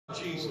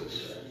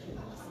Jesus.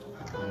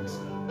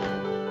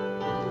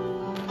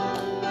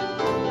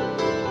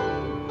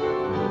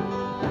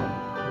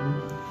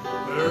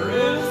 There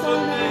is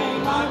a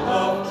name I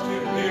love to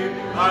hear.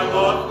 I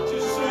love to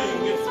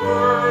sing its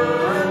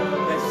word.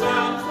 It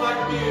sounds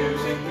like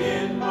music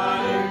in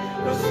my ear,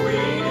 the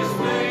sweetest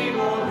name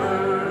on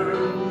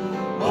earth.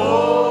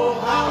 Oh,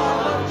 how I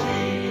love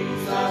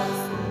Jesus.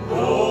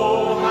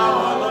 Oh, how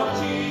I love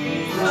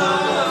Jesus.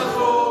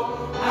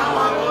 Oh, how I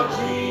love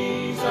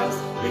Jesus,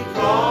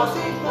 because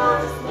he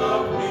first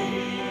loved me.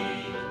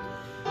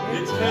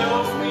 It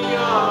tells me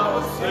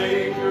of a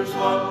Savior's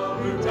love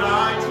who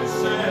died to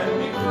set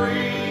me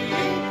free.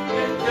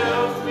 It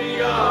tells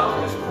me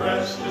of his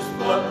precious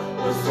blood,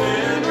 the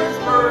sinner's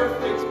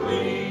perfect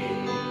plea.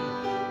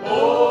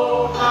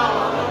 Oh, how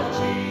I love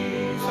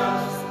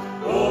Jesus.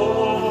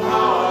 Oh,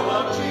 how I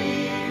love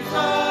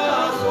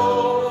Jesus.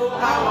 Oh,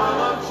 how I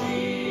love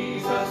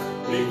Jesus,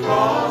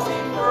 because he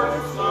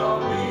first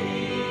loved me.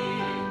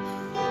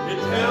 It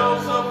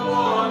tells of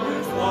one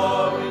whose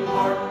loving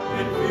heart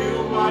can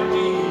feel my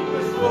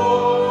deepest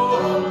woe.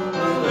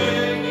 Who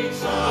in each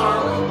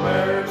sorrow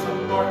bears a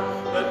part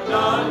that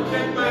none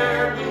can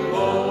bear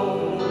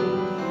below.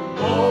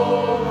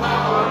 Oh,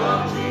 how I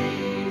love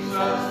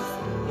Jesus.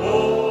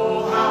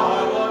 Oh, how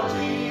I love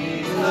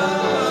Jesus.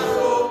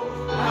 Oh,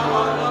 how I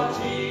love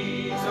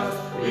Jesus,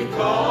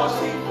 because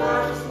he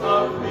first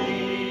loved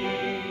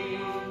me.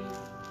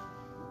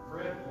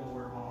 Fred,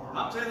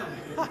 I'm telling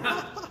you,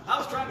 I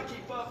was trying to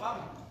keep up.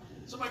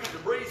 Somebody got to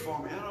breathe for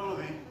me. I don't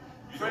know.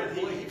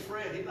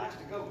 Fred, he likes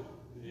to go.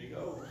 There you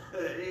go.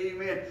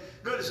 Amen.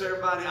 Good to see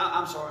everybody.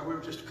 I'm sorry, we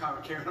were just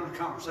carrying on a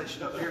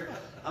conversation up here.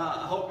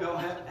 I hope y'all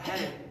had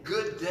a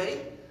good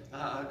day,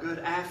 a good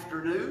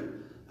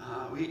afternoon.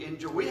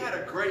 We had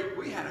a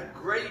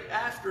great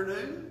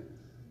afternoon.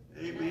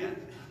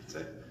 Amen.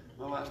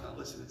 My wife's not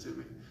listening to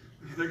me.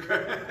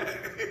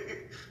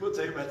 We'll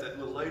tell you about that a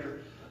little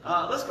later.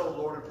 Let's go to the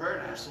Lord in prayer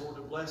and ask the Lord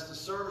to bless the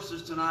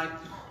services tonight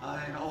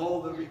and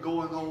all that will be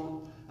going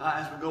on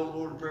as we go to the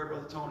Lord in prayer.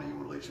 Brother Tony, you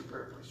want to lead your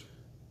prayer, please?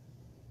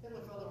 Heavenly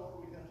Father,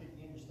 Lord, we come to you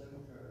again just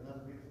thanking for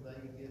another beautiful day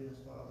you've given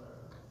us, Father.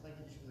 Thank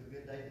you just for the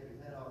good day that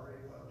we've had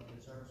already, Father, the good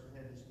service we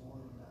had this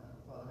morning.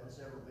 Father, had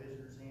several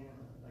visitors in,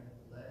 and thank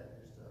you for that.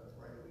 Just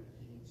pray that we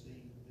continue to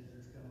see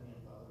visitors coming in,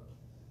 Father.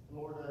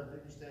 Lord, do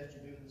just ask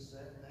you to be with us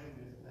this afternoon,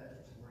 be with the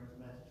pastors and brings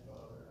the message,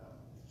 Father.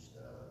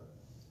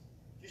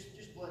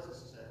 Just bless us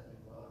this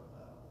afternoon, Father.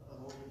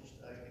 Lord, we just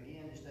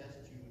again just ask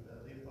that you would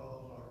be with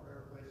all of our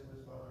prayer requests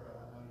list, Father.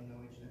 I know you know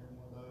each and every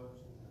one of those.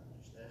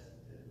 Just ask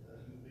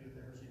that you would be with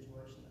every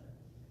situation there.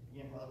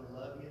 Again, Father, we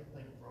love you.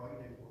 Thank you for all you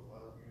do for us,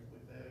 Father. If we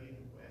fail you,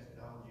 we ask it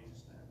all in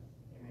Jesus' name.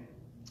 Amen.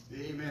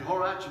 Amen.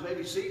 All right, you may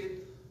be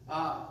seated.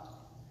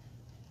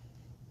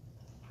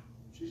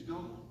 She's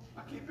gone.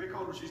 I can't pick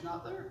on her. She's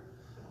not there.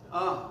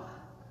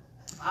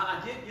 I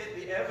did get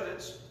the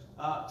evidence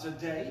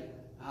today.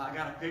 I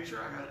got a picture.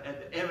 I got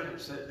the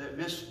evidence that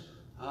Miss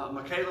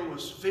Michaela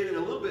was feeling a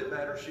little bit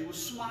better. She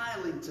was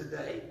smiling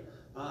today,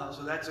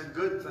 so that's a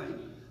good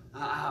thing.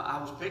 I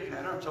was picking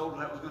at her. I told her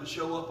that was going to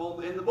show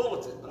up in the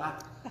bulletin,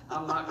 but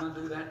I'm not going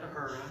to do that to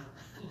her.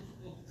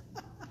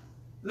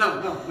 No,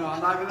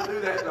 I'm not going to do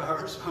that to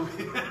her. So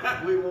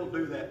we won't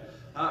do that.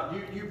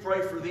 You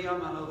pray for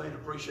them. I know they'd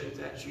appreciate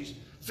that. She's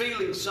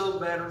feeling some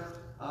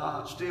better.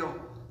 Still,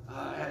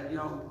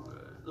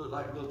 look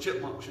like little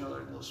chipmunks. They're a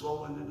little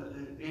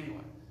swollen.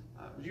 Anyway,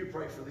 you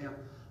pray for them.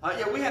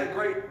 Yeah, we had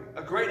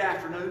a great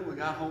afternoon. We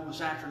got home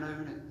this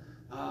afternoon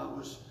and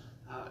was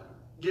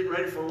getting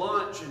ready for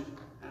lunch, and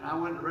I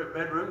went to the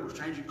bedroom, was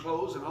changing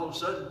clothes, and all of a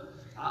sudden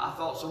I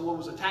thought someone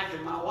was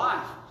attacking my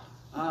wife.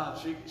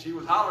 She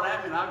was hollering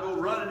at me, and I go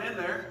running in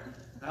there,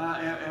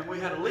 and we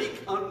had a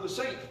leak under the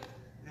sink,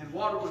 and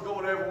water was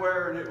going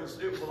everywhere, and it was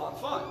a lot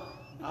of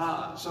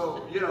fun.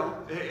 So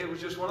it was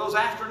just one of those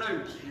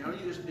afternoons. You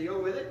just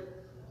deal with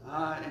it,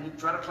 and you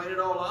try to clean it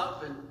all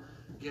up and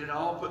get it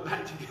all put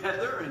back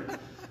together,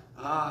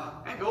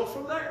 and go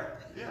from there.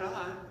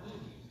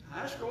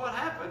 I asked her what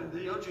happened.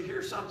 Don't you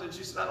hear something?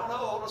 She said, I don't know.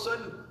 All of a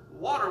sudden,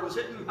 water was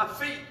hitting my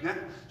feet.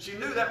 She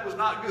knew that was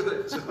not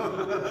good.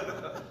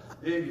 So,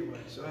 anyway,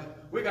 so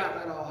we got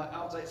that all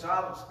out. So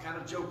I was kind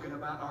of joking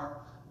about our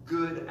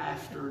good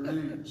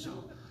afternoon.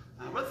 So,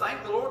 but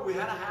thank the Lord, we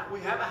have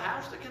a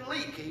house that can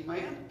leak.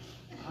 Amen.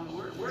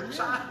 We're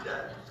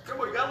excited. Come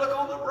on, you got to look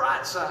on the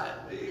bright side.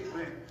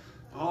 Amen.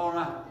 All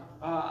right.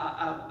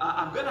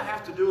 I'm going to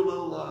have to do a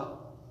little.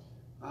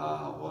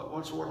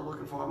 What's the word I'm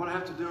looking for? I'm going to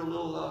have to do a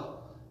little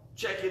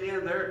checking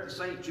in there at the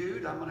St.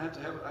 Jude. I got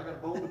a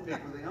bone to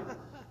pick with them.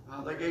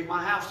 They gave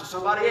my house to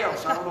somebody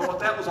else. I don't know what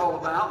that was all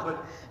about,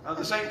 but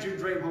the St. Jude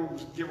Dream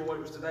Homes giveaway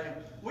was today.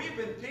 We've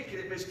been picking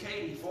at Miss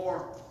Katie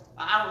for,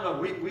 I don't know,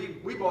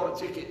 we bought a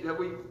ticket that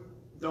we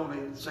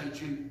donated to St.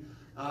 Jude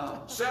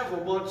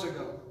several months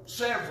ago.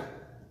 Several.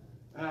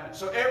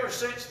 So ever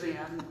since then,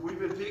 we've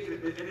been picking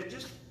it,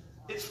 and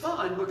it's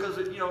fun because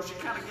she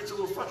kind of gets a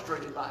little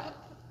frustrated by it,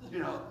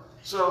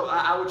 So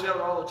I would tell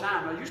her all the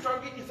time, now you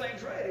start getting your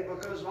things ready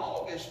because in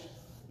August,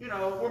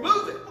 we're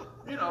moving.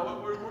 You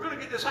know, we're going to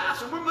get this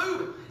house and we're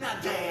moving. Now,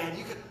 Dad,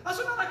 you can. I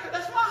said, no,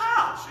 that's my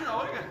house. You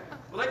know,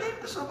 well, they gave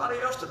it to somebody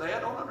else today. I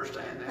don't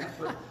understand that.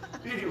 But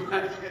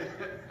anyway,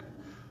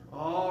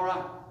 all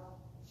right.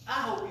 I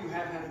hope you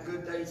have had a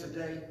good day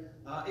today.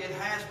 It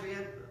has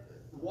been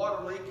the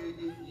water leak.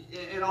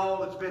 In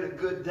all, it's been a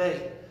good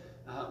day.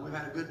 We've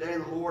had a good day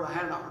in the Lord. I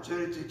had an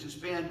opportunity to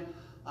spend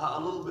a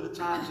little bit of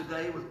time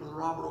today with Brother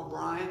Robert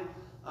O'Brien.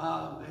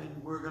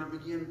 And we're going to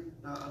begin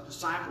a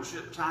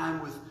discipleship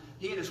time with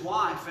he and his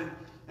wife.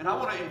 And I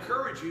want to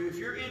encourage you, if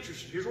you're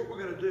interested, here's what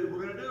we're going to do.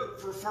 We're going to do it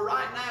for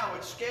right now.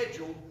 It's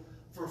scheduled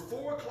for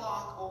 4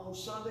 o'clock on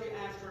Sunday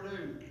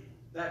afternoon.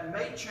 That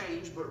may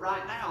change, but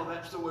right now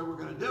that's the way we're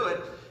going to do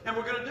it. And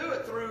we're going to do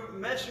it through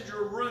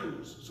messenger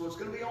rooms. So it's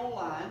going to be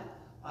online.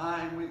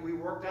 And we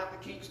worked out the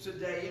kinks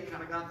today and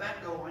kind of got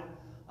that going.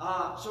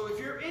 So if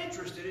you're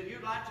interested and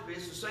you'd like to be,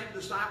 it's the same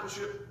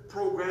discipleship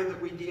program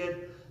that we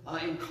did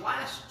in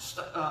class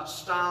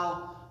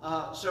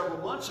style several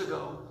months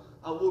ago.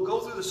 We'll go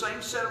through the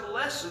same set of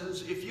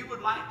lessons. If you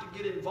would like to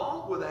get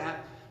involved with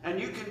that, and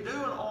you can do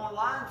an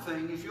online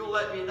thing, if you'll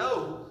let me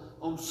know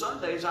on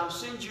Sundays, I'll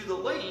send you the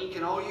link,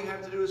 and all you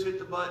have to do is hit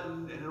the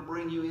button, and it'll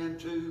bring you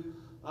into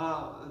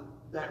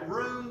that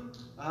room,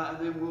 and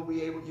then we'll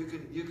be able. You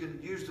can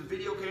use the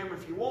video camera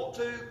if you want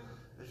to.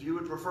 If you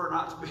would prefer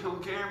not to be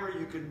on camera,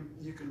 you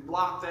can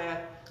block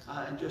that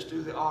and just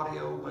do the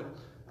audio.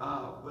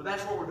 But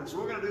that's what we're doing. So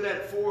we're going to do that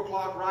at 4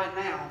 o'clock right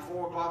now,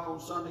 4 o'clock on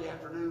Sunday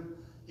afternoon.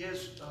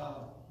 His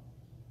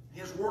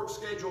work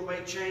schedule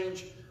may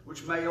change,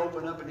 which may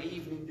open up an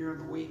evening during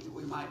the week that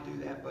we might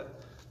do that,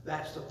 but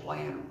that's the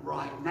plan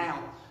right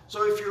now.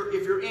 So if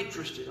you're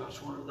interested, I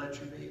just want to let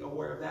you be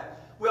aware of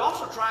that. We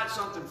also tried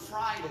something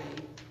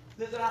Friday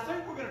that I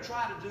think we're going to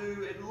try to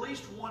do at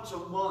least once a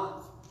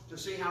month to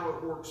see how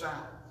it works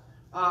out.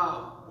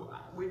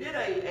 We did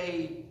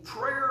a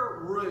prayer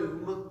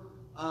room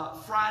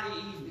Friday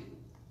evening.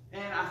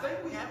 And I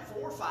think we had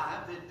 4 or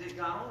 5 that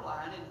got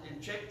online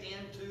and checked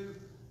into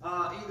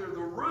either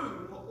the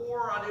room,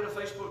 or I did a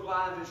Facebook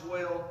Live as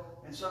well,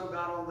 and some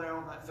got on there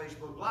on that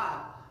Facebook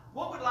Live.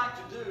 What we'd like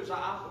to do is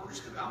I'm going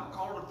to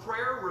call it a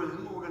prayer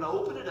room. We're going to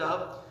open it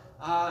up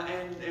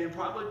and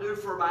probably do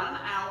for about an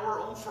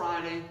hour on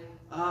Friday,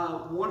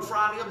 one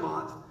Friday a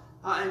month,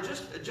 and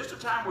just a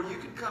time where you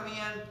can come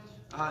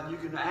in, you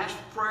can ask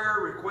for prayer,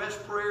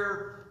 request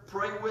prayer,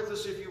 pray with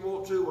us if you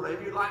want to,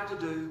 whatever you'd like to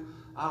do.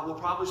 We'll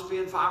probably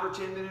spend 5 or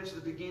 10 minutes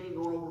at the beginning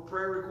going over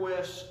prayer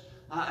requests,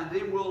 and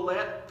then we'll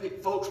let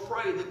folks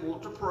pray that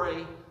want to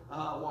pray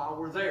while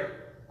we're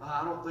there.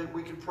 I don't think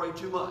we can pray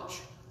too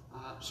much.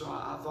 So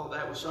I thought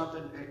that was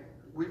something.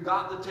 We've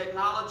got the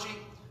technology.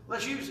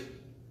 Let's use it.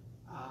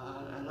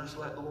 And let's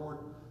let the Lord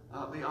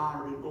be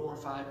honored and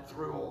glorified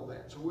through all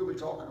that. So we'll be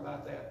talking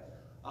about that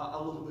a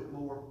little bit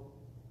more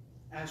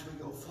as we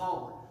go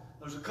forward.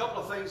 There's a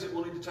couple of things that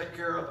we'll need to take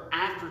care of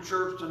after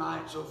church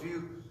tonight. So if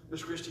you,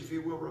 Miss Christie, if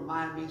you will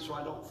remind me so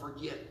I don't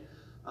forget,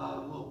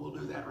 we'll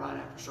do that right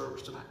after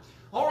service tonight.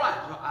 All right.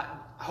 So I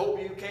hope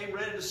you came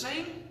ready to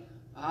sing.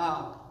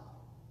 I'm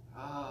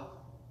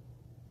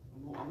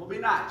going to be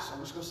nice. I'm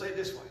just going to say it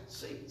this way.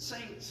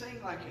 Sing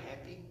like you're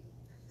happy.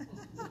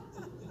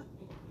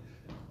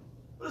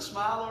 Put a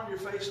smile on your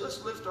face.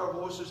 Let's lift our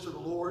voices to the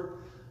Lord,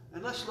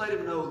 and let's let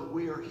Him know that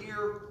we are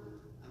here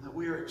and that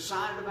we are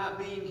excited about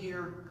being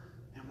here,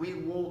 and we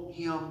want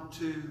Him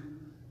to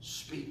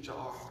speak to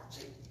our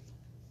hearts.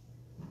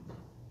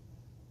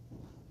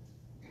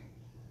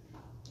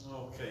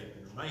 Okay,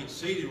 remain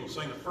seated. We'll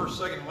sing the first,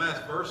 second, and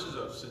last verses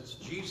of Since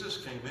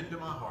Jesus Came Into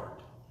My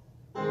Heart.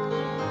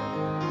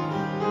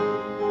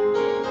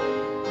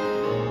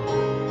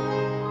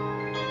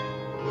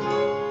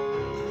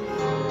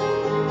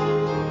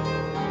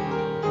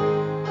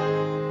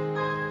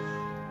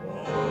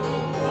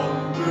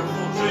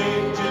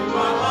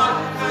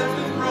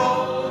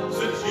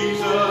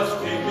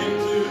 Jesus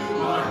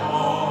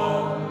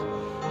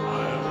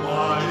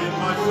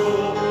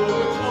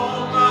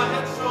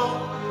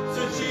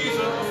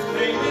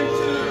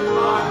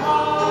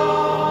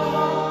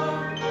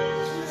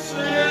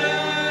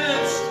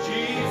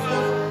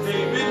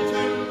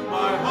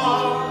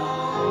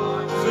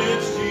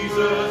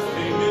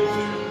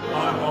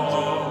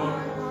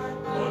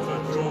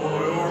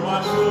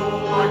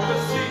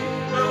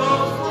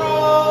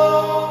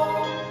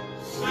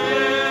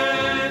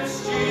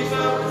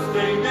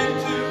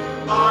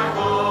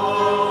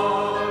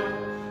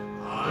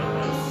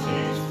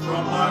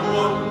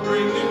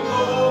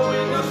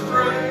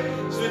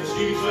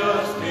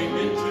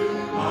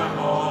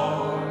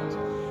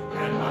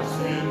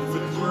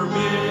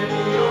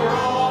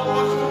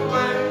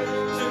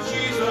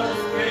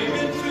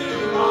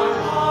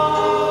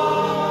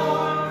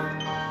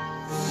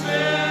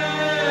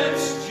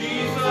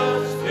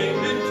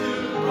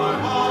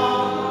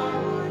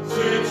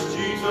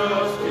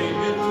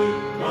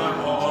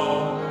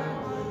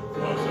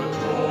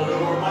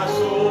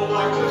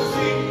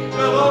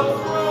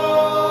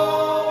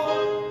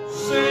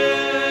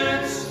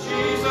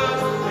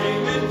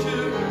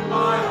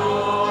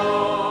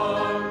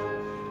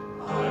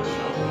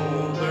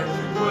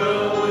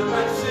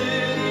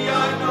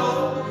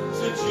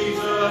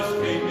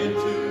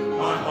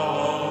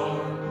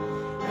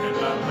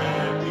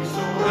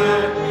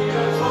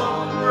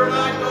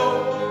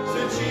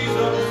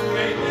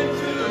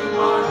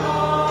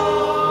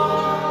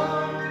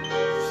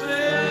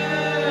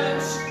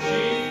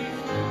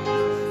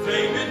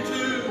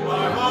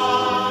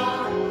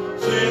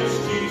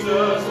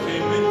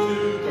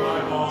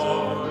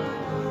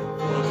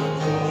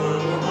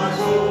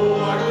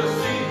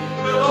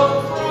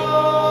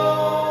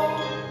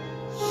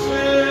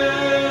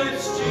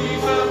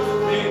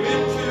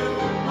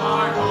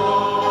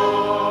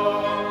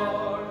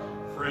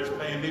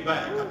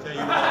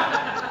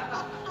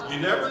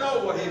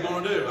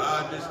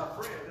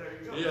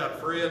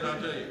Fred, I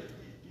tell you.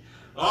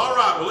 All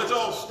right, well, let's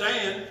all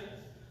stand.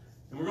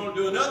 And we're going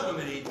to do another one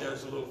that he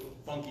does a little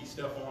funky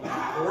stuff on,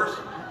 of course.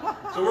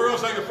 So we're going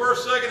to sing the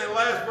first, second, and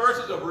last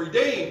verses of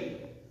Redeemed.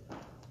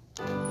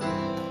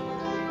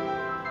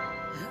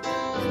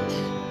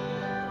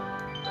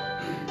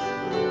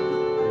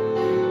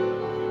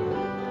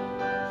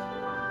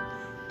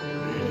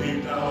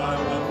 Redeemed, now I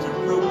want to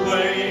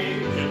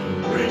proclaim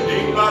it.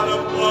 Redeemed by the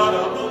blood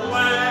of the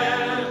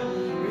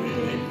Lamb.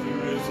 Redeemed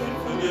through his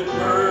infinite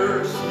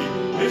mercy.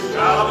 His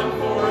child and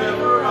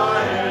forever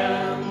I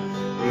am.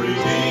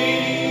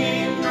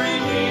 Redeemed,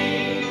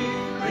 redeemed,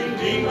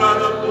 redeemed by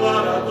the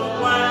blood of the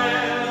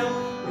Lamb.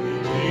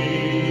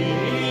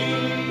 Redeemed,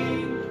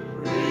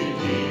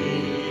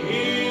 redeemed,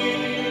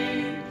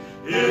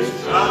 his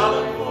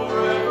child and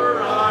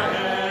forever I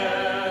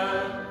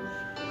am.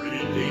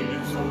 Redeemed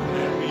and so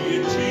happy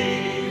in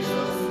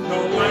Jesus, no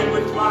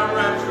language my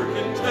rapture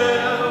can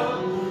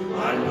tell.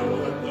 I know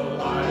that the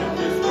light of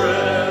his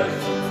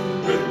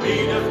presence with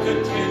me doth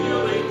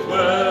continually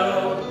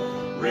dwell.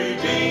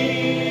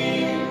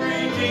 Redeemed,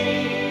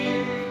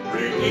 redeemed,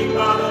 redeemed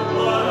by the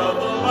blood of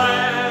the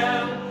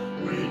Lamb.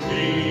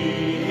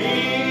 Redeemed,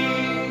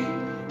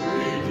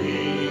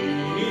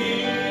 redeemed,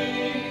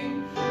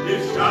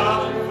 his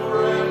child and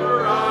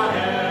forever I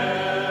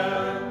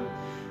am.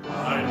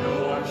 I know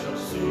I shall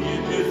see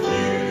in his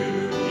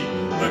beauty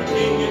the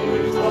King in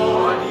whose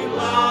law I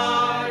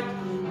delight,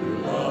 who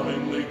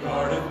lovingly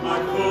guardeth my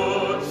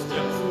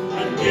footsteps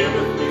and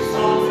giveth me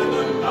songs in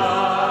the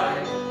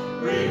night.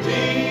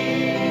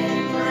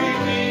 Redeemed,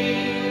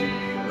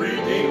 redeemed,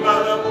 redeemed by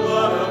the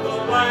blood of the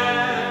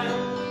Lamb.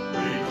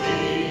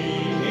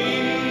 Redeemed,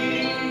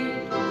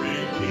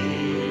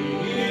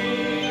 redeemed,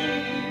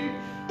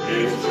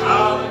 his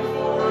child and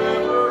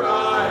forever I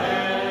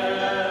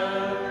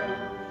am.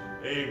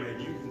 Amen.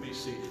 You can be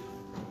seated.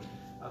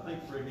 I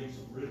think Fred needs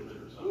some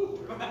Ritalin or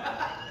something.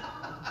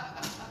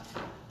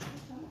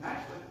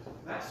 Actually,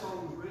 that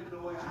song was written the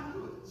way I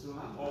do it, so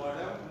I'm Oh, I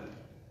know.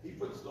 He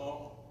puts it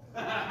on.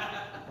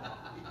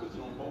 He puts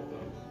it on both of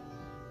them.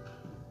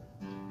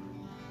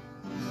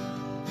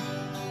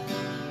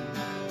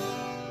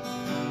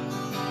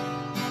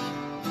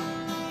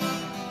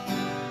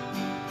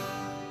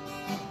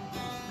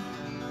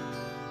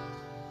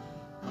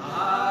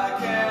 I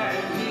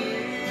can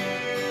hear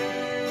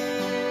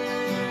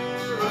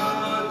a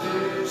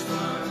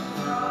distant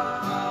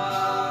cry,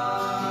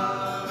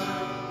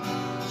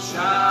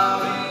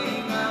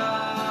 shouting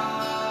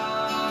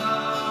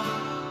out,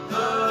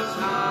 the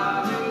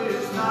time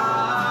is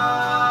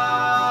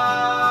nigh,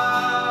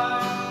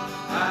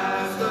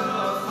 as the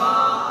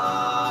Father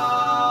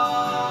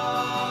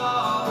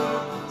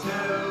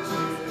tells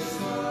his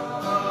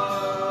Son,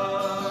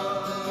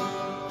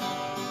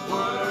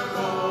 work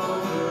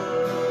over,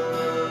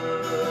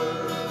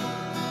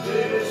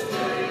 this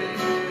day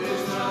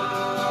is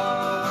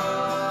done.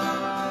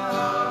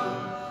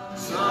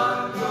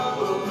 Son, go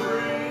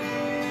bring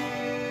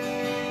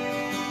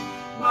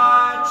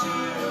my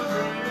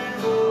children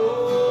home,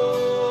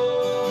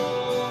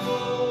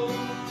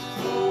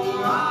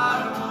 for I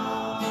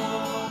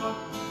want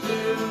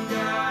them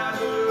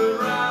gathered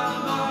round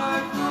my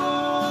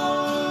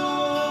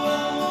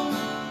throne.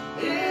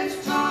 It's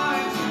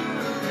time to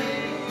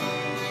reap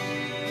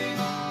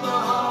the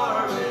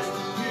harvest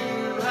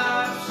you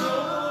have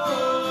sown.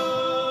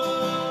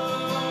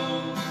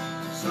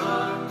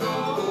 Son, go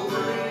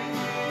bring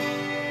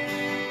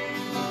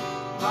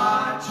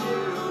my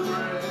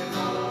children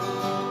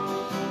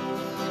home.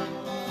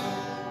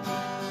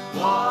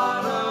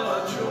 What a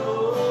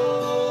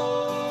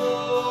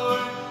joy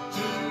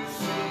to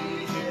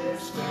see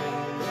his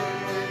face.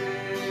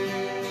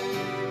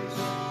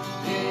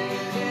 In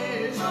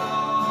his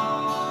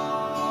arms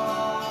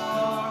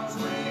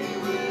we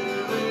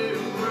will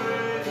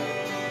embrace.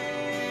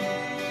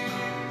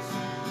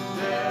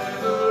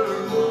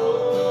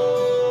 Nevermore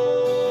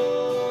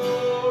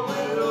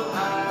we'll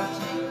have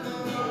to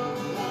go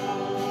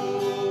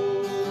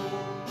home,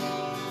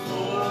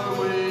 for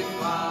we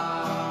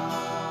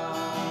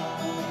finally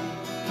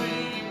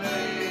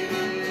made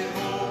it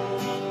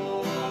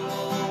home.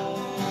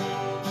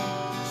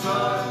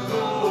 Son,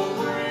 go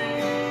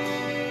bring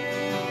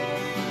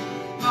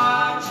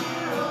my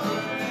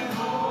children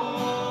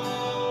home,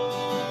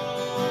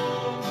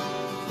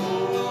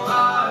 for I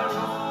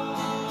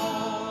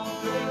want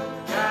them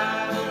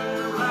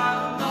gathered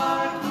round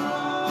my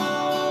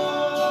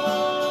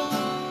throne.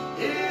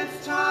 It's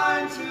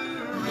time to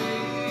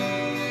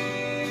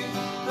reap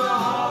the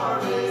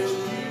harvest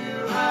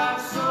you have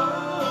sown.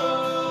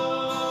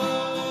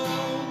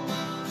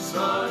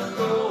 Son,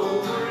 go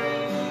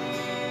bring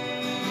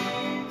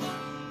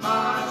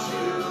my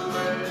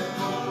children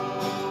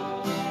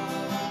home.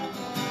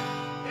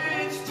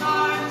 It's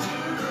time to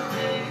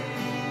reap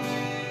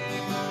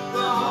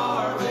the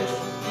harvest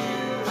you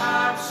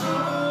have sown.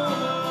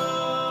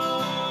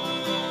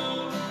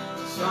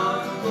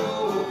 Son, go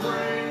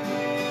bring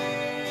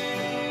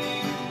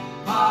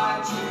my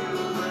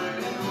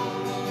children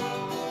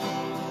home.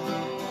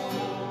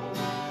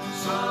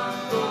 Son,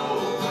 go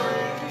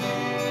bring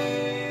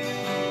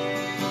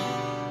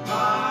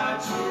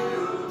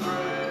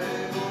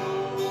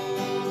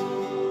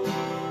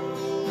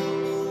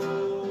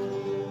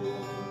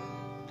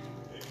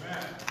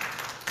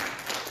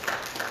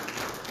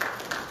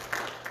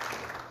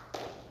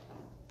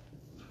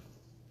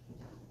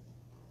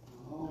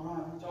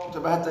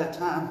about that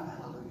time.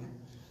 Hallelujah.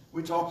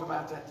 We talked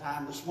about that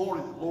time this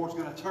morning. The Lord's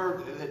going to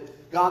turn,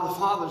 that God the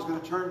Father is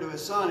going to turn to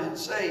His Son and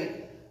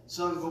say,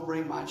 Son, go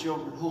bring my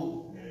children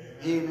home.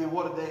 Amen.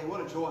 What a day,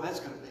 what a joy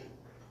that's going to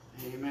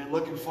be. Amen.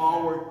 Looking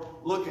forward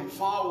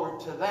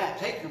to that.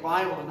 Take your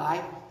Bible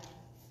tonight.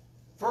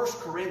 1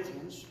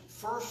 Corinthians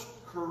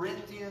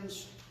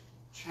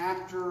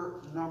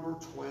chapter number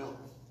 12.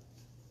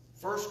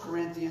 1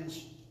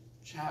 Corinthians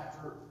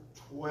chapter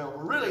 12.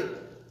 We're really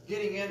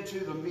getting into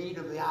the meat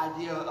of the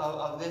idea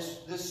of this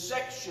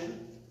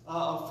section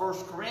of 1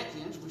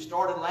 Corinthians. We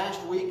started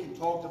last week and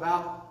talked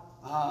about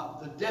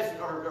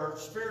or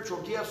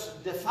spiritual gifts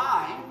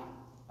defined.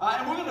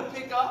 And we're going to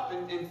pick up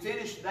and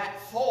finish that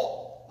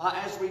thought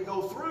as we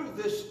go through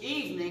this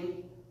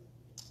evening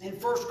in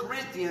 1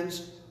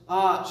 Corinthians,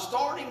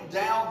 starting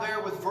down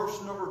there with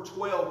verse number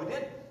 12. We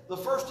did the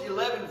first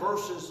 11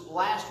 verses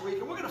last week,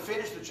 and we're going to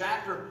finish the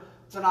chapter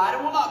tonight.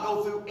 And we'll not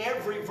go through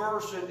every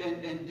verse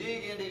and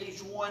dig into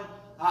each one.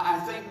 I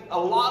think a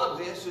lot of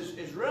this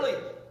is really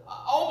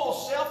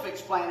almost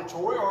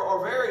self-explanatory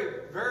or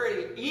very,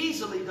 very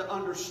easily to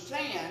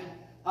understand.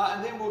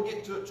 And then we'll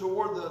get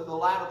toward the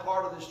latter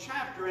part of this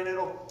chapter, and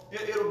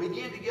it'll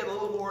begin to get a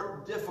little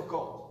more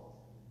difficult.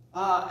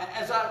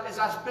 As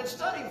I've been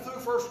studying through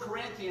 1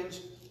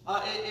 Corinthians,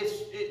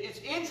 it's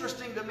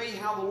interesting to me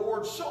how the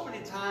Lord so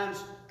many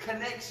times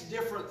connects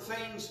different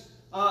things,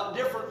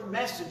 different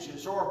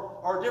messages,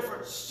 or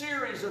different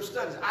series of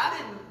studies.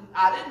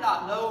 I did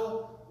not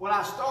know when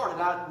I started.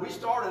 We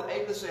started,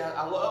 let's see, I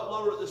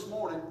uploaded it this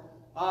morning.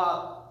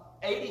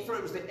 83.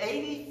 It was the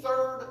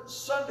 83rd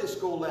Sunday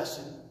school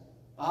lesson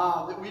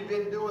that we've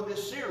been doing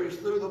this series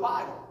through the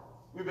Bible.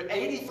 We've been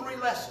 83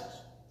 lessons.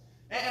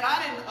 And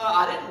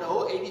I didn't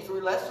know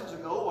 83 lessons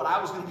ago what I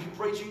was going to be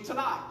preaching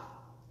tonight.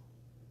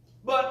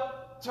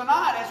 But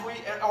tonight,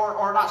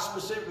 or not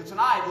specifically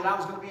tonight, that I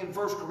was going to be in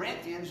 1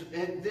 Corinthians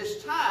at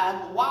this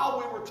time while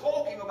we were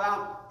talking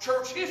about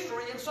church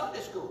history in Sunday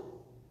school.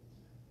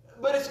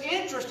 But it's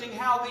interesting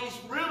how these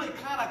really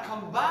kind of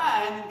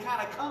combine and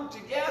kind of come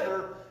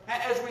together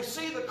as we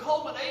see the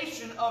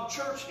culmination of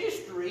church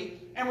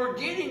history, and we're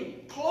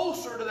getting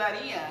closer to that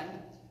end.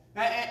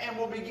 And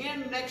we'll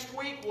begin next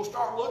week. We'll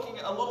start looking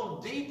a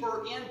little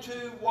deeper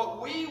into what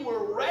we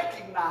will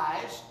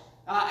recognize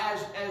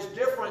as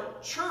different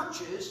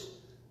churches.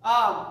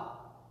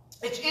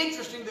 It's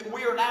interesting that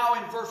we are now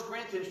in 1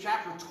 Corinthians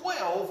chapter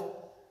 12,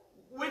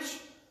 which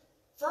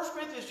 1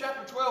 Corinthians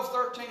chapter 12,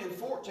 13, and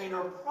 14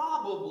 are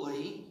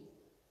probably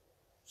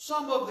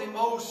some of the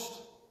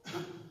most,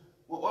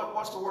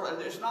 what's the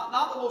word? It's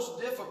not the most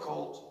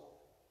difficult.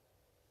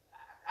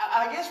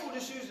 I guess we'll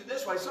just use it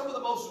this way. Some of the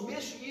most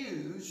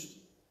misused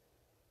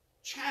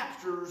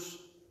chapters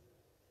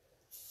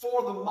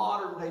for the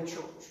modern day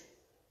church.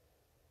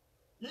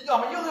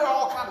 I mean, you'll hear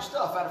all kind of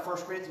stuff out of 1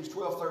 Corinthians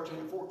 12, 13,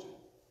 and 14.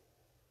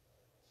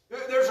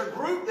 There's a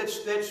group that's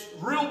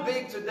real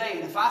big today,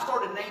 and if I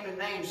started naming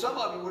names, some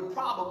of you would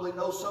probably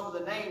know some of the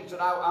names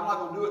that I'm not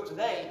going to do it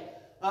today.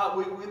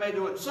 We may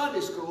do it in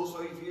Sunday school,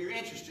 so if you're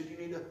interested, you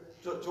need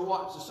to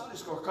watch the Sunday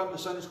school, or come to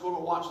Sunday school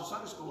or watch the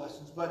Sunday school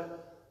lessons.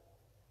 But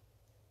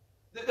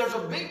there's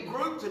a big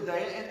group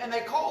today, and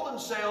they call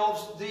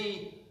themselves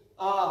the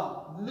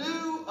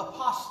New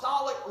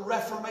Apostolic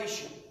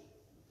Reformation.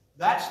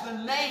 That's the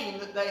name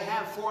that they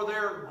have for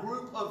their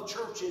group of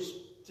churches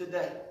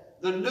today.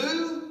 The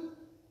New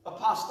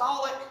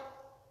Apostolic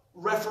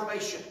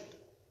Reformation.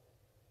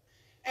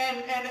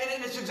 And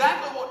it's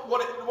exactly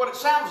what it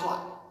sounds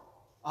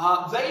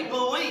like. They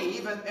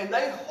believe and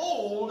they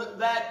hold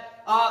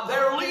that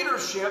their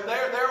leadership,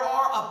 there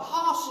are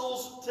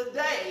apostles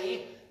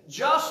today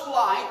just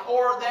like,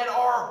 or that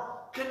are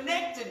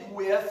connected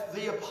with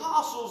the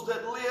apostles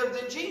that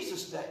lived in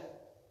Jesus' day.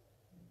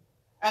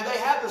 And they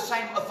have the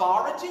same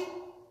authority,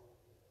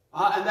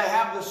 and they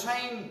have the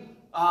same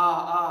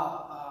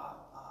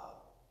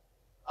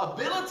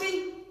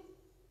ability.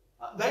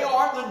 They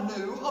are the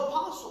new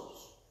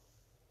apostles.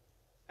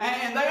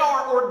 And they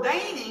are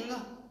ordaining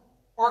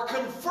or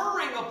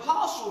conferring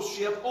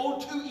apostleship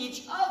onto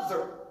each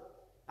other.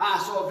 I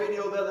saw a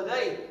video the other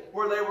day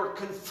where they were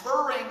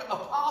conferring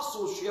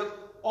apostleship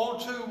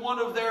onto one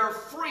of their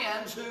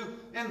friends who,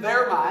 in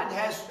their mind,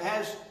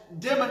 has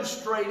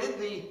demonstrated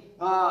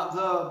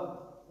the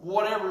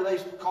whatever they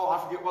call,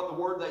 I forget what the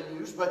word they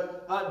use,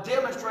 but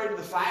demonstrated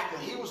the fact that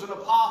he was an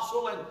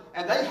apostle,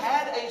 and they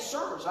had a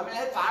service. I mean, they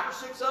had 5 or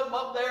 6 of them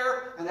up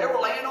there, and they were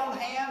laying on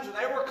hands, and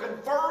they were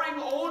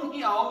conferring on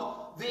him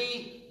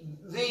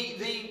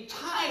the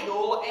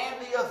title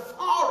and the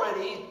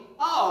authority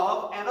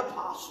of an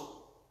apostle.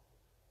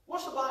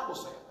 What's the Bible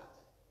say about that?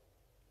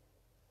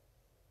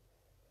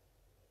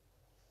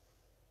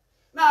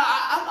 Now,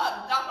 I'm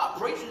not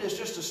preaching this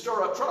just to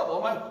stir up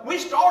trouble. I mean, we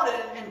started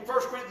in 1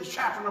 Corinthians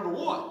chapter number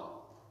 1.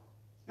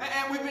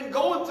 And we've been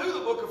going through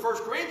the book of 1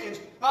 Corinthians,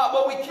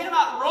 but we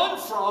cannot run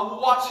from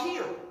what's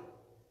here.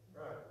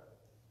 Right.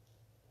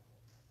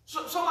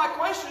 So my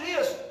question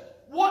is,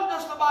 what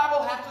does the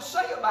Bible have to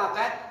say about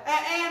that?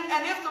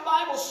 And if the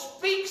Bible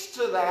speaks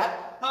to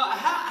that,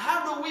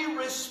 how do we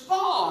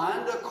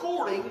respond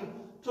according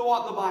to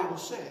what the Bible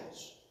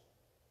says?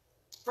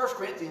 1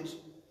 Corinthians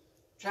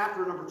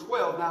chapter number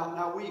 12.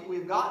 Now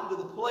we've gotten to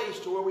the place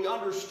to where we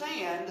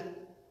understand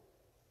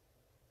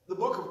the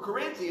book of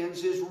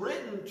Corinthians is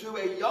written to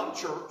a young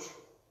church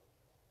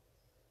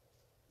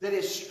that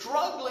is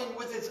struggling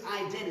with its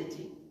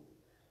identity,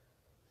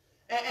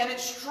 and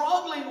it's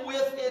struggling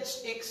with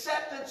its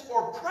acceptance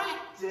or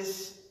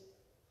practice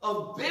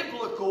of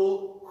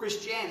biblical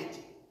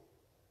Christianity.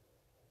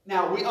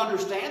 Now, we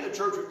understand the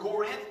church at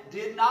Corinth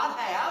did not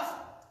have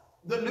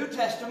the New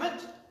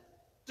Testament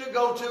to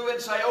go to and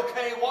say,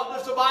 okay, what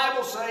does the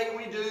Bible say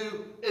we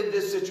do in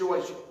this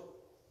situation?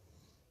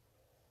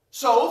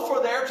 So,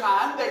 for their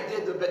time, they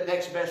did the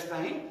next best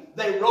thing.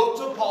 They wrote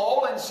to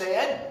Paul and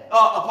said,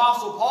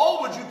 Apostle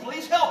Paul, would you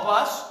please help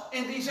us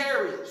in these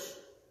areas?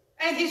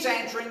 And he's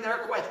answering their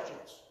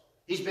questions.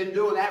 He's been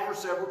doing that for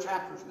several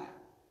chapters now.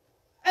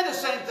 And the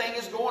same thing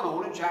is going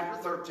on in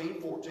chapter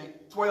 13, 14,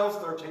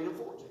 12, 13, and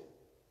 14.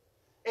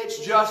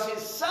 It's just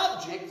his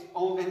subject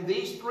in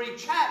these 3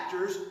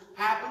 chapters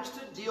happens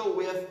to deal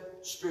with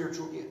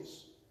spiritual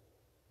gifts.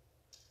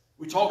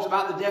 We talked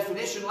about the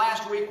definition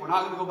last week. We're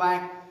not going to go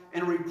back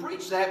and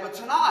re-preach that, but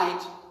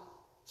tonight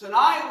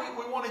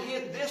we want to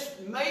hit this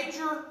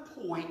major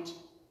point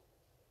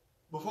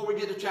before we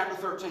get to chapter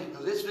 13,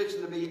 because it's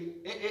fitting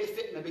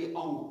to be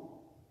on.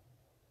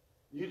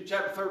 You get to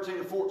chapter 13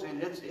 and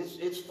 14,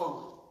 it's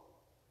fun.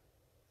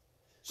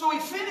 So he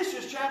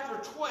finishes chapter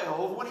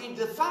 12 when he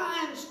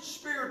defines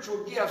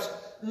spiritual gifts,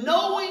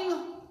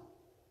 knowing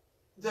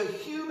the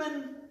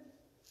human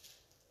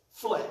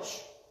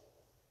flesh.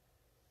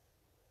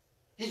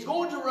 He's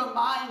going to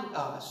remind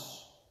us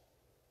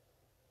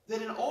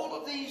that in all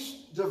of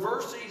these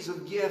diversities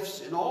of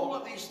gifts and all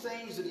of these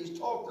things that he's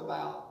talked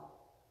about,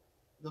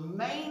 the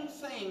main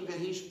thing that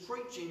he's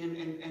preaching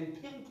and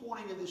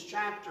pinpointing in this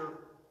chapter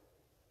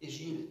is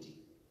unity.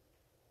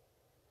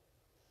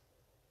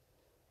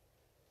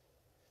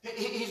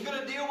 He's going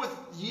to deal with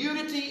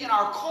unity in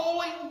our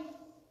calling.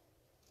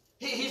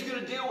 He's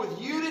going to deal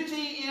with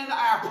unity in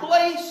our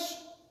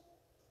place.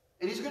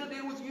 And he's going to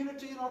deal with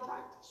unity in our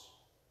practice.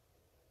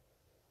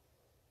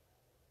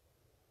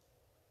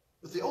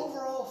 But the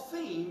overall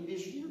theme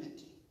is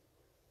unity.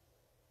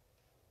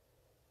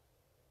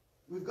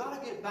 We've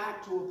got to get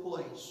back to a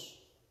place.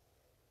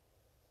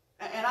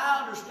 And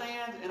I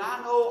understand, and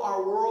I know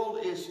our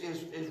world is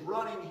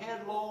running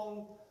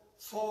headlong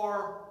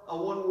for a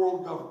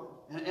one-world government.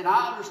 And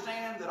I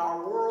understand that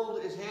our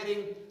world is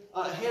heading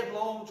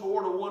headlong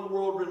toward a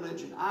one-world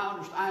religion.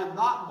 I am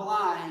not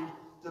blind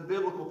to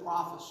biblical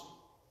prophecy.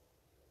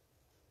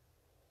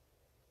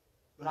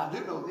 But I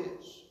do know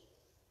this.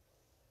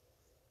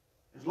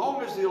 As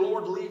long as the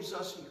Lord leaves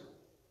us here,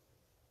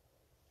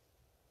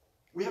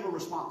 we have a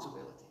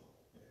responsibility.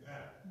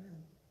 Amen.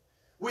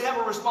 We have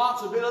a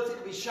responsibility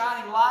to be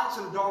shining lights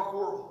in a dark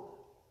world.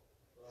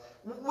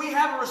 We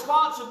have a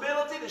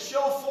responsibility to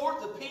show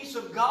forth the peace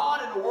of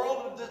God in a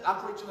world of,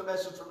 I'm preaching a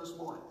message from this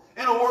morning,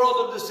 in a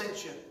world of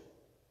dissension.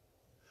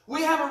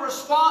 We have a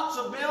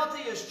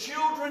responsibility as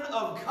children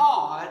of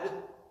God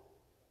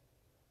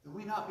that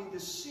we not be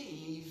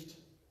deceived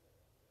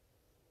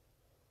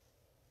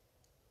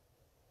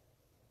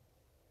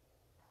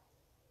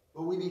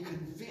but we be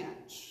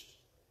convinced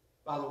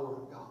by the Word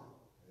of God.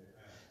 Amen.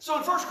 So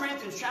in 1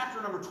 Corinthians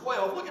chapter number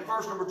 12, look at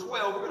verse number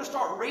 12. We're going to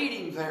start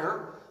reading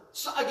there.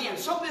 So again,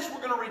 some of this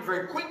we're going to read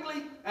very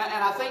quickly,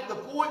 and I think the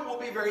point will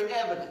be very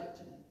evident.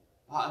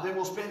 Then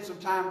we'll spend some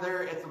time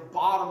there at the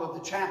bottom of the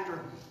chapter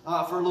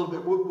for a little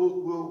bit.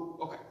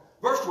 Okay.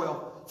 Verse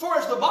 12. For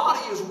as the body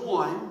is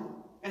one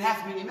and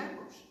hath many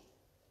members,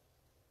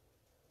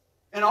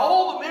 and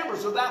all the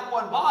members of that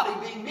one body,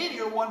 being many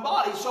are one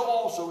body, so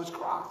also is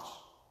Christ.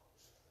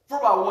 For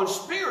by one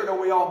Spirit are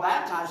we all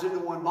baptized into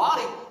one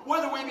body,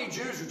 whether we be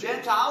Jews or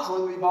Gentiles,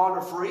 whether we be bond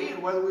or free,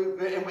 and whether we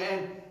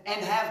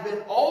and have been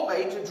all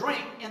made to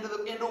drink into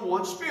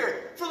one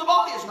Spirit. For the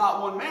body is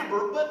not one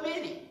member, but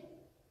many.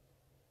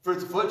 For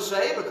if the foot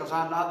say, because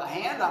I'm not the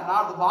hand, I'm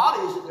not of the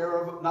body, is it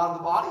therefore not of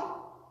the body?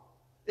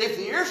 If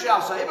the ear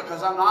shall say,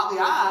 because I'm not the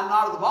eye, I'm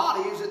not of the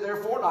body, is it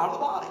therefore not of the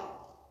body?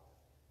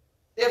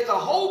 If the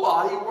whole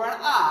body were an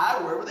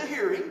eye, where were the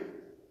hearing?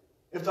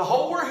 If the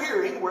whole were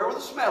hearing, where were the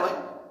smelling?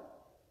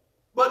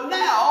 But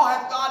now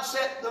hath God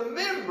set the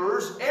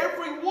members,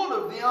 every one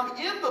of them,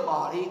 in the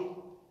body,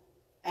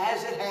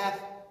 as it hath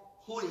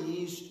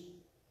pleased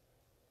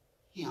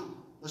Him.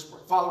 Let's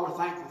pray. Father, we're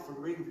thankful for the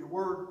reading of your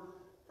word.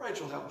 Pray that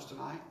you'll help us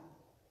tonight.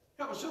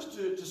 Help us just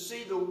to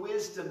see the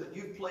wisdom that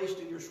you've placed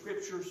in your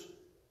scriptures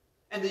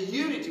and the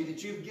unity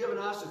that you've given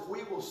us if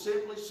we will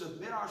simply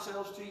submit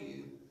ourselves to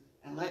you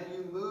and let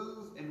you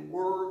move and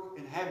work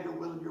and have your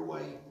will and your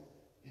way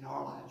in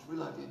our lives. We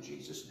love you in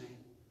Jesus' name.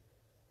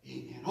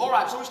 Amen. All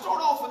right, so we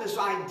start off with this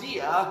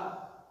idea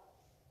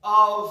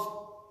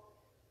of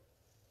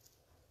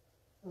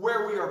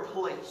where we are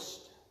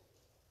placed.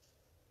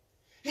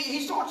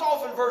 He starts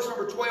off in verse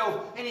number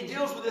 12, and he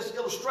deals with this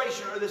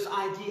illustration or this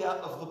idea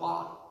of the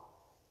body.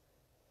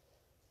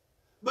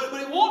 But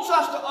he wants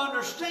us to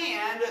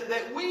understand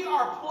that we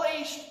are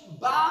placed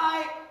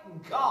by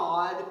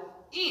God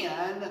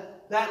in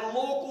that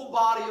local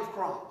body of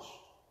Christ.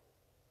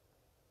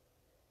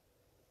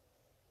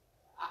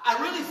 I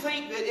really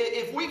think that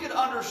if we could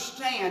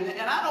understand,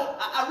 and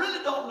I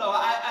really don't know,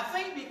 I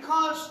think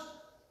because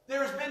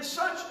there's been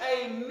such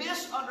a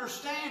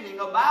misunderstanding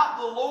about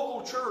the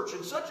local church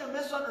and such a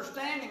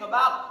misunderstanding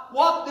about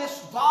what this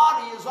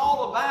body is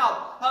all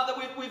about, that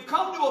we've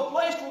come to a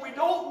place where we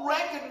don't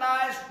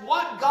recognize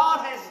what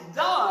God has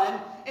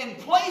done in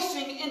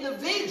placing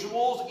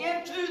individuals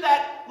into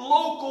that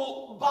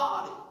local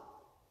body.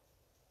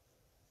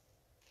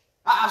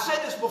 I've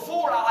said this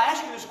before, and I'll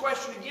ask you this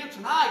question again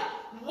tonight.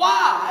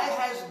 Why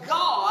has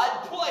God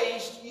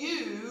placed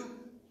you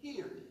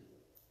here?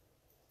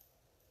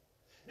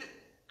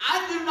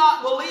 I do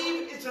not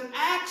believe it's an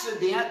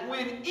accident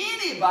when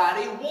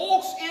anybody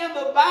walks in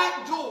the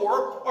back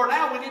door, or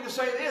now we need to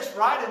say this,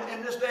 right,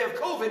 in this day of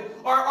COVID,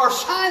 or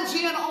signs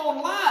in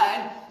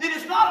online. It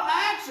is not an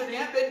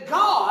accident that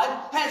God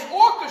has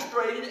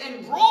orchestrated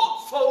and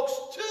brought folks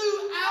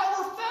to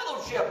our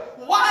fellowship.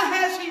 Why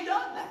has He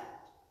done that?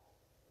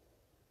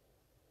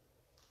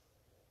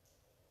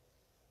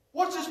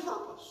 What's His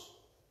purpose?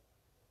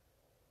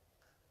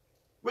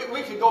 We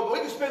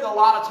can spend a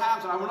lot of time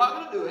tonight. We're not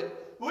going to do it.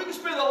 We can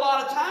spend a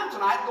lot of time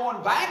tonight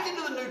going back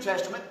into the New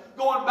Testament,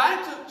 going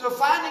back to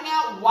finding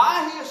out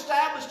why He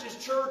established His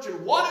church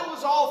and what it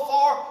was all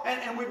for,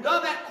 and we've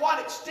done that quite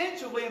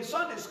extensively in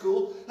Sunday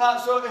school.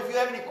 So if you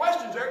have any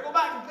questions there, go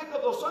back and pick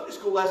up those Sunday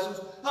school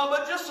lessons.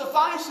 But just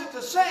suffice it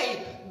to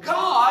say,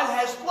 God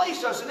has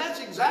placed us, and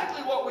that's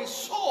exactly what we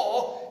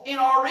saw in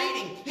our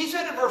reading. He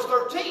said in verse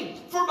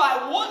 13, "For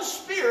by one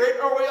Spirit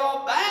are we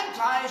all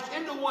baptized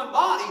into one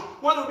body,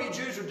 whether we be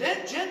Jews or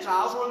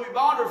Gentiles, whether we be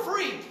bond or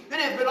free,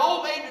 and have been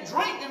all made to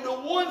drink into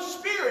one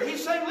Spirit."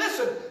 He's saying,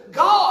 listen,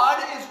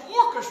 God is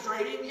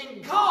orchestrating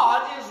and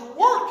God is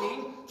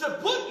working to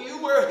put you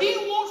where He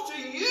wants to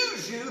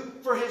use you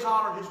for His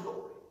honor and His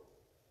glory.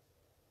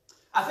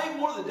 I think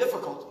one of the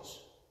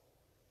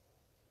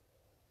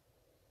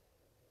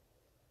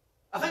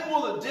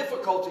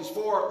difficulties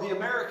for the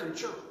American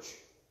church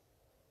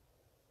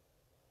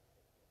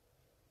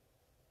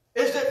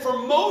is that for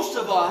most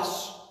of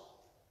us,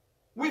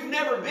 we've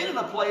never been in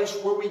a place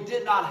where we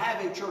did not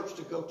have a church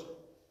to go to.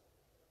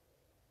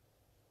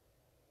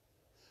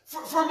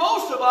 For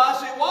most of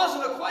us, it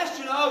wasn't a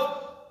question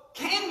of,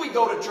 can we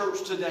go to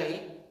church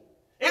today?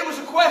 It was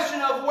a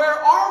question of, where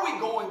are we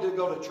going to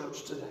go to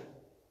church today?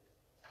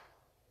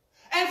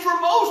 And for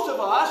most of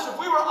us, if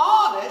we were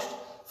honest,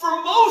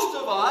 for most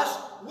of us,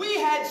 we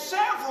had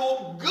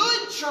several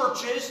good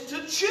churches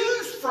to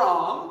choose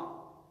from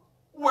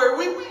where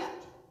we went.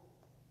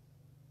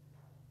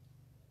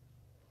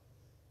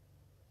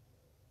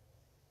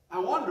 I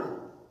wonder,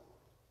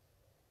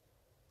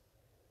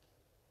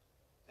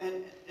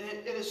 and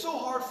it is so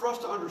hard for us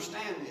to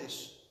understand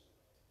this,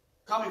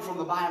 coming from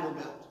the Bible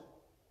Belt.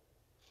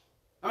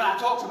 I mean, I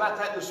talked about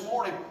that this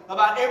morning,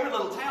 about every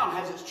little town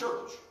has its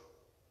church.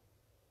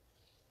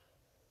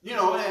 You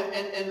know,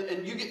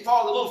 and you get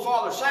a little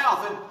farther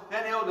south,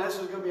 and you know, this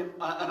is going to be an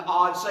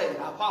odd saying.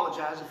 I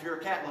apologize if you're a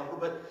cat lover,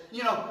 but,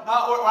 you know,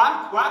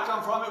 where I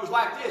come from, it was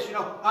like this. You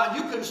know,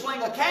 you couldn't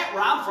sling a cat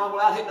where I'm from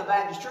without hitting a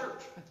Baptist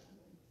church.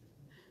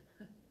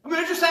 I mean,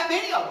 there's just that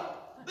many of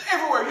them,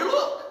 everywhere you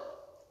look.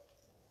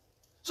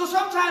 So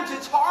sometimes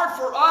it's hard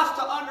for us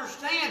to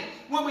understand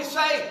when we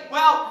say,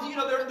 well, you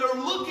know,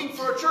 they're looking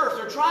for a church.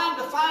 They're trying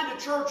to find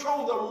a church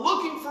home. They're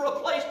looking for a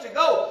place to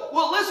go.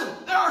 Well, listen,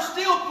 there are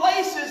still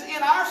places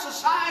in our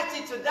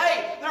society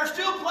today, there are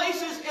still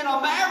places in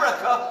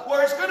America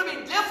where it's going to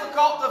be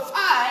difficult to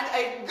find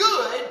a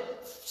good,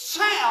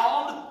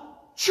 sound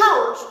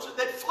church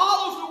that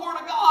follows the Word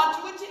of God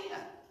to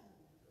attend.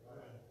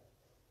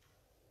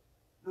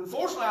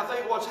 Unfortunately, I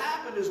think what's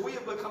happened is we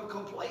have become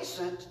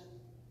complacent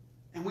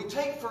and we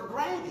take for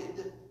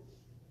granted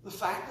the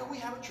fact that we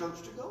have a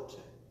church to go to.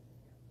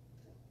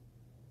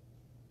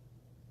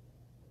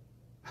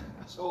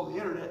 I saw on the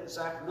internet this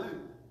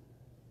afternoon,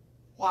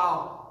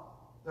 while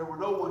there were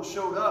no one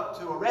showed up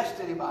to arrest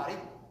anybody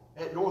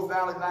at North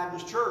Valley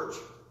Baptist Church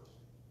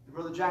and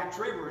Brother Jack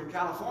Trieber in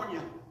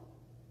California,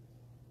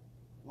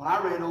 what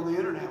I read on the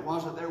internet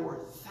was that there were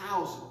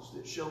thousands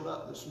that showed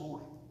up this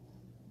morning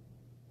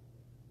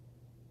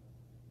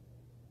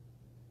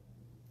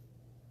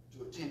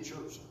to attend church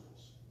service.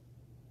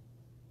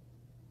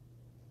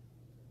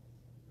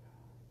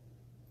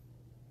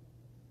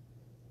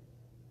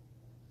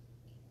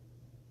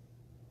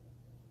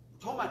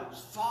 We're talking about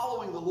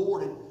following the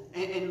Lord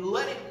and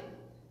letting,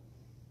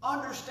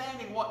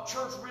 understanding what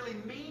church really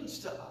means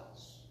to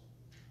us.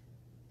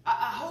 I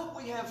hope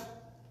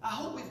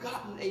we've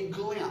gotten a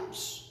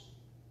glimpse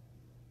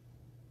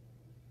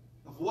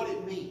of what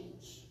it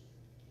means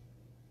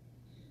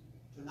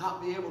to not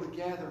be able to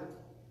gather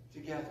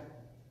together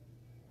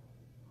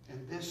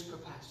in this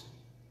capacity.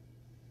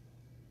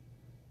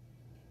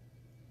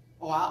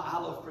 Oh, I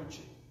love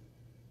preaching.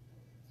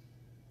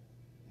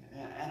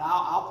 And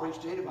I'll preach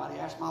to anybody.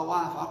 Ask my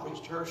wife. I'll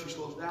preach to her. She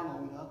slows down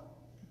long enough.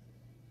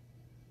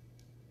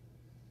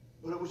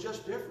 But it was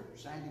just different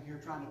standing here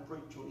trying to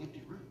preach to an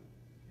empty room.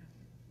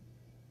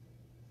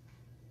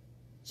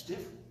 It's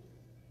different.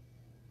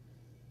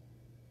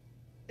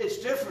 It's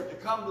different to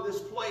come to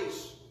this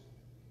place,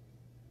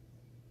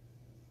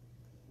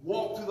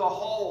 walk through the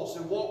halls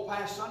and walk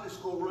past Sunday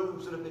school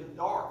rooms that have been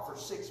dark for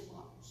 6 months.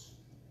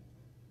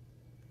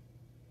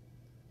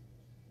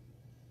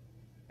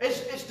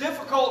 It's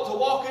difficult to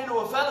walk into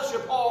a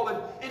fellowship hall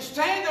and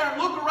stand there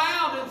and look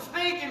around and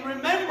think and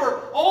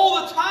remember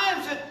all the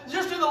times that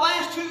just in the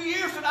last 2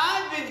 years that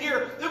I've been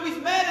here that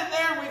we've met in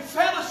there and we've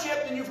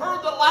fellowshipped and you've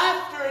heard the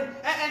laughter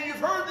and you've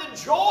heard the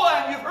joy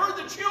and you've heard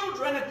the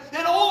children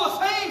and all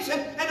the things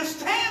and to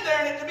stand there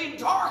and it to be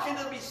dark and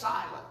to be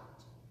silent.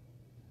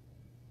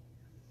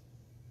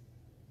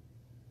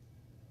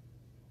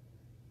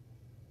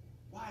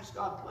 Why has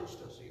God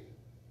placed us here?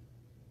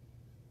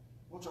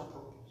 What's our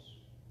purpose?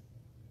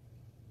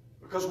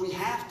 Because we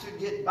have to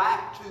get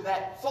back to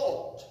that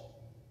thought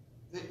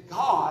that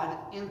God,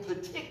 in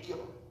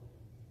particular,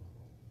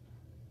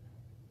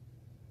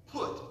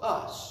 put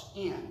us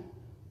in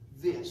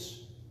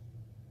this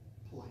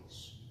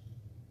place.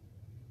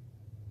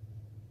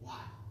 Why?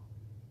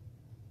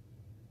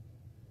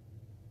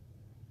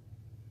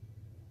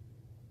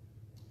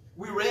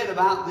 We read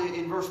about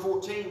in verse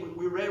 14,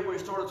 we read where he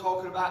started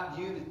talking about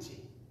unity.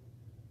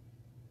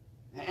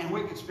 And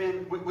we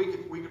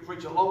could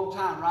preach a long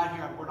time right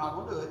here. We're not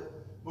going to do it.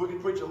 But we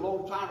could preach a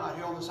long time right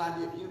here on this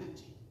idea of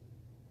unity.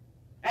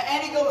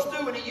 And he goes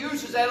through and he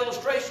uses that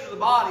illustration of the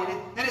body.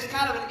 And it's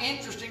kind of an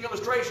interesting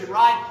illustration,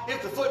 right?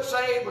 If the foot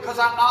say, because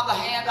I'm not the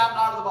hand, I'm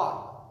not of the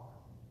body.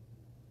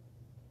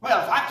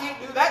 Well, if I can't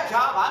do that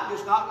job, I'm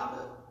just not going to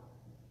do it.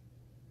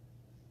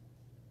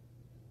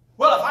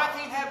 Well, if I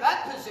can't have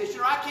that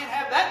position or I can't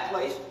have that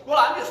place, well,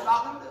 I'm just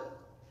not going to do it.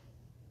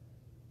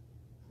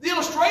 The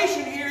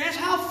illustration here is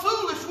how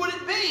foolish would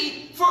it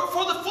be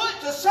for the foot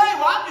to say,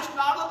 well, I'm just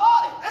not of the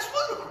body. That's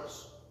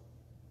ludicrous.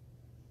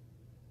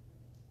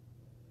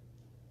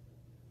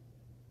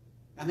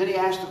 And then he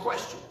asks the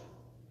question.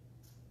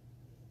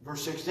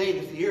 Verse 16,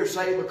 if the ear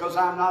say, because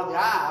I'm not of the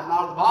eye, I'm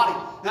not of the body.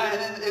 Now,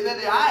 and then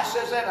the eye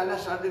says that, and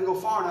I didn't go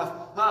far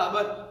enough,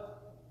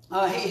 but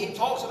he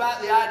talks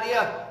about the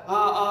idea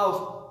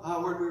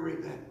of, where did we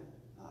read that?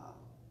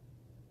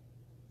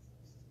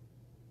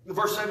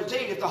 Verse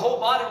 17, if the whole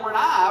body were an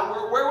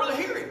eye, where were the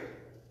hearing?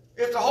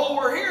 If the whole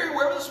were hearing,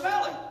 where were the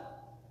smelling?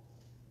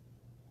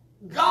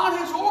 God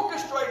has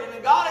orchestrated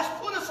and God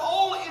has put us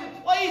all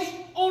in place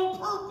on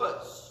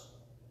purpose,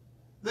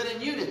 that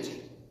in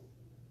unity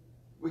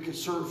we could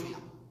serve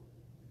Him.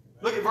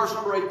 Look at verse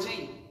number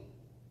 18.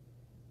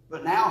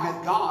 But now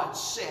hath God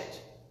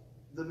set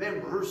the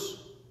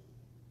members,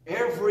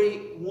 every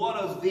one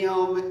of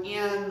them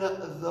in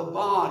the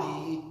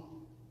body,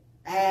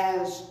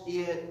 as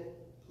it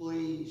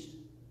pleased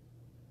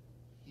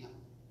Him.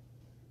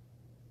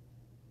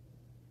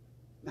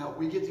 Now,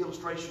 we get the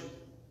illustration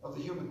of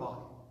the human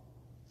body.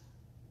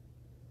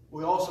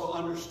 We also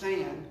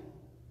understand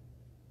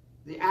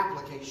the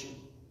application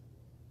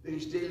that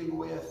he's dealing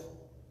with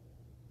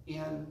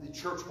in the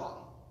church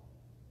body.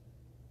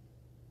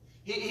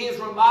 He is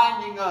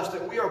reminding us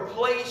that we are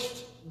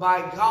placed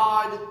by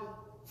God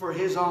for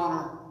His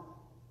honor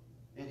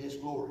and His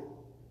glory.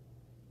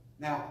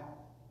 Now,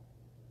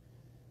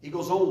 he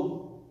goes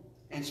on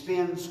and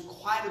spends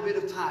quite a bit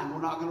of time.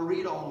 We're not going to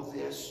read all of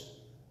this,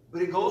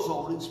 but he goes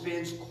on and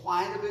spends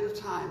quite a bit of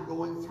time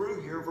going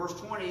through here. Verse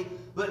 20,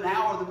 but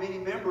now are they many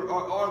members,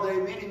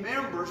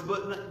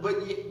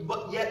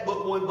 but yet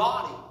one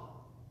body.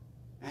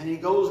 And he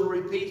goes and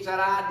repeats that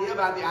idea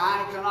about the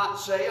eye cannot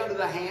say unto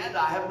the hand,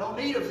 I have no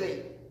need of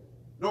thee.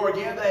 Nor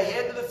again the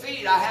head to the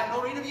feet, I have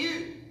no need of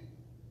you.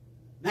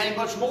 Nay,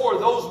 much more,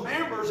 those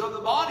members of the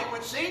body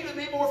which seem to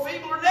be more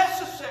feeble are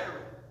necessary.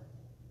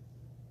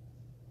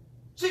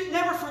 See,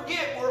 never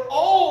forget, we're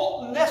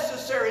all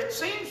necessary. It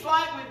seems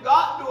like we've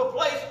gotten to a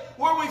place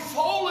where we've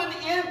fallen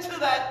into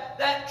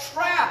that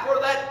trap or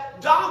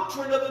that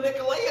doctrine of the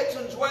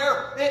Nicolaitans,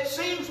 where it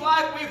seems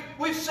like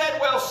we've said,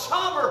 well,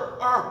 some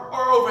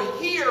are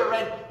over here,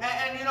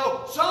 and you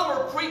know, some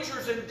are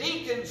preachers and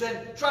deacons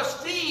and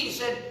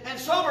trustees, and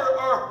some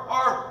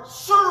are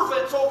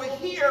servants over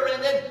here,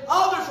 and then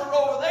others are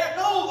over there.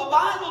 No, the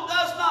Bible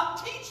does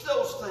not teach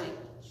those things.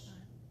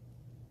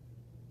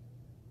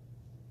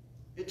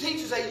 It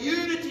teaches a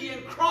unity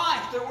in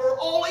Christ, that we're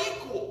all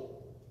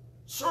equal,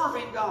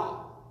 serving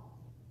God.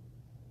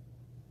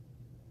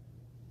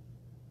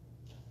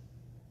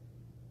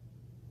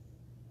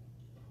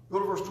 Go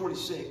to verse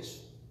 26,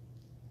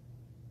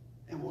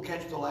 and we'll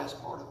catch the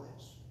last part of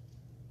this.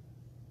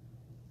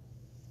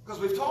 Because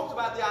we've talked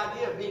about the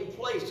idea of being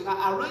placed, and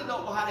I really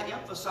don't know how to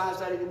emphasize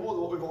that any more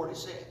than what we've already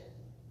said,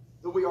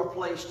 that we are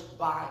placed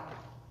by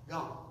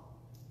God.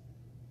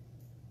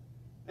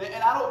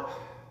 And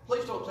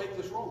please don't take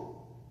this wrong.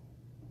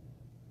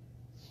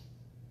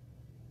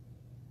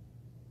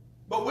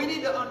 But we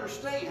need to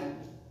understand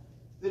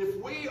that if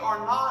we are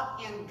not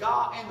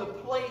in the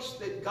place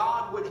that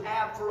God would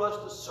have for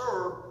us to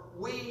serve,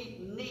 we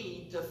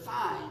need to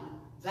find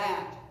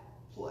that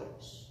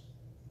place.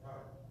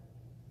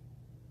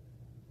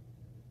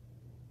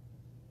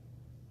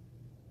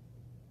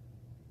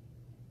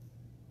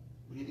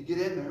 We need to get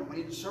in there and we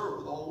need to serve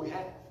with all we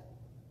have.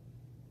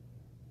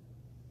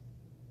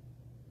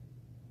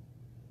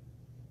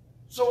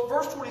 So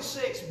verse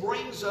 26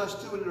 brings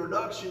us to an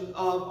introduction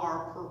of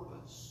our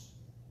purpose.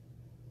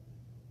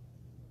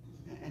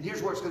 And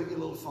here's where it's going to get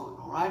a little fun,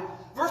 all right?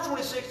 Verse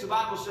 26, the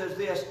Bible says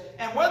this,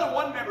 and whether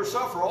one member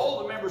suffer,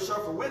 all the members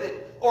suffer with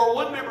it, or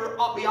one member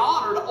be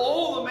honored,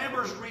 all the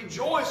members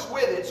rejoice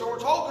with it. So we're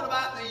talking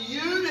about the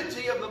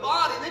unity of the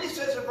body. And then he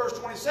says in verse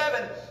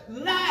 27,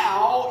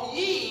 now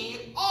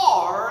ye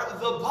are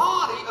the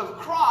body of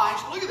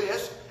Christ, look at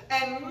this,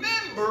 and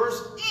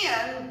members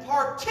in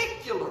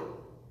particular.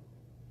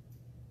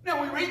 Now,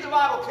 we read the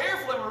Bible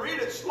carefully and we read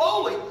it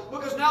slowly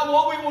because now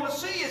what we want to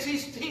see is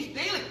he's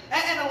dealing.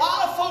 And a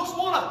lot of folks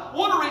want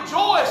to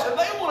rejoice and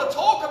they want to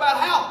talk about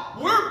how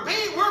we're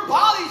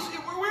bodies,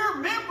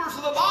 we're members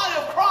of the body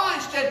of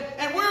Christ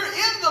and we're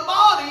in the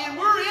body and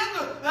we're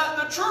in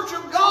the church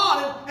of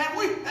God.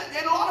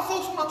 And a lot of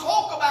folks want to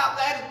talk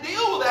about that and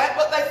deal with that,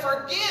 but they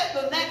forget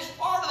the next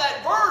part of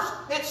that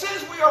verse. It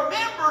says we are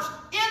members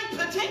in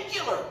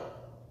particular.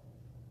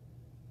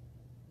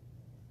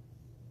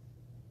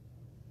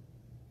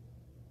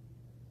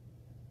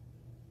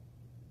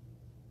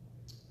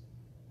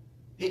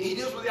 He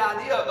deals with the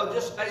idea of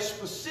just a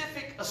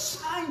specific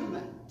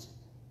assignment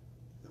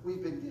that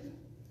we've been given.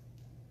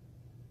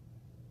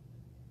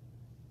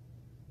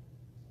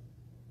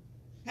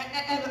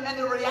 And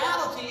the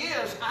reality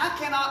is, I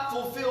cannot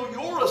fulfill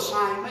your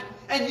assignment,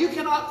 and you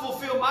cannot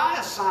fulfill my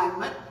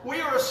assignment.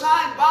 We are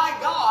assigned by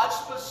God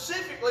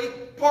specifically,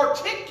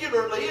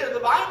 particularly, as the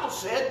Bible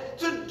said,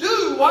 to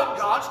do what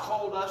God's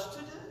called us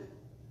to do.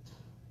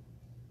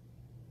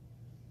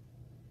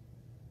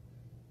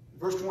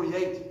 Verse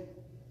 28.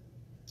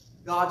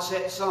 God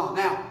set some.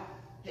 Now,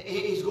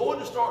 he's going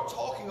to start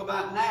talking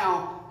about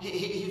now,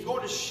 he's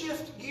going to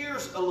shift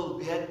gears a little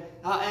bit,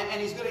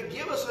 and he's going to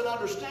give us an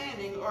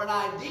understanding or an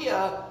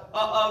idea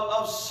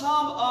of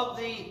some of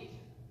the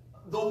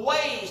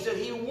ways that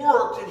he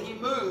worked and he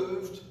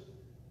moved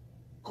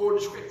according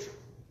to Scripture.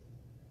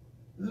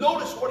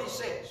 Notice what he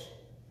says.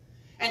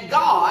 And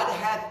God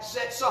hath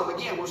set some.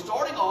 Again, we're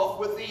starting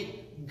off with the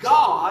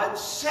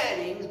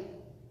God-setting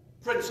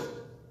principle.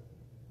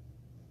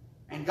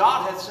 And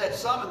God hath set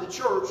some in the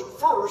church,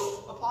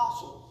 first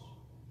apostles.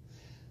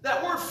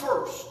 That word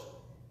first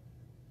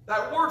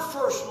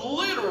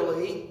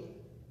literally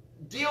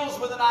deals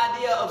with an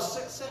idea of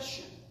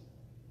succession.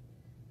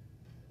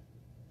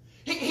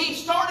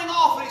 He's starting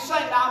off and he's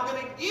saying, now I'm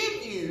going to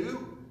give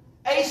you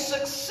a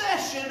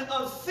succession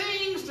of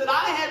things that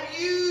I have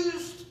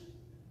used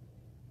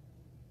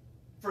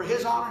for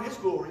His honor and His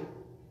glory,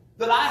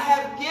 that I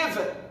have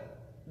given.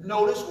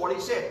 Notice what he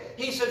said.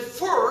 He said,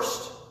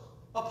 first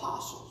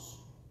apostles.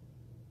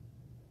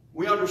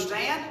 We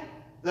understand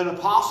that an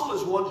apostle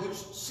is one who's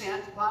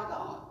sent by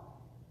God.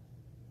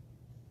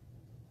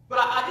 But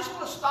I just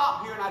want to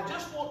stop here and I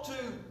just want to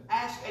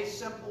ask a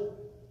simple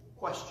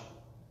question.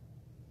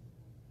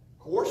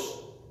 Of course,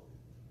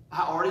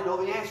 I already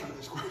know the answer to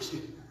this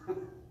question.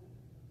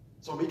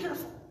 So be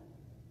careful.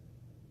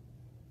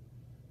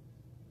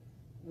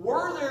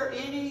 Were there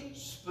any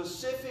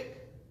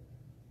specific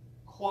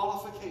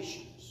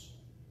qualifications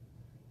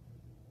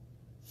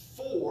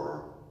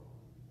for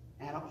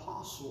an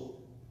apostle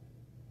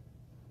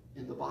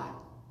in the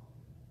Bible?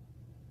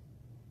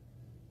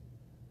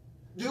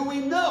 Do we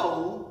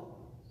know,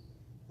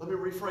 let me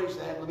rephrase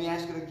that, let me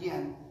ask it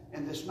again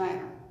in this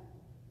manner.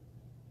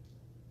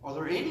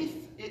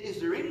 Is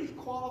there any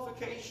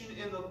qualification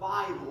in the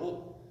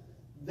Bible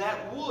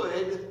that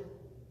would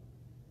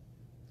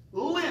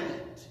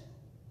limit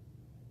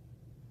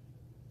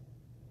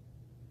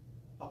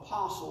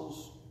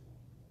apostles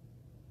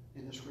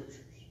in the Scriptures?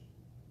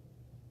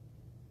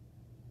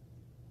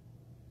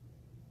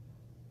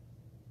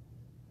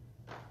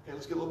 Okay,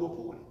 let's get a little more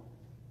pointed.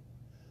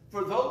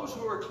 For those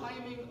who are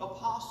claiming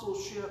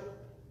apostleship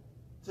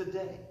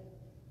today,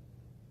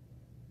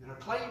 and are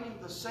claiming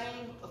the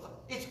same,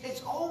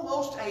 it's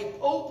almost a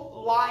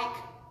pope-like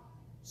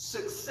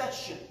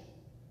succession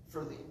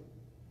for them.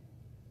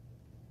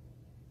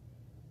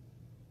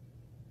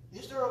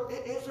 Is there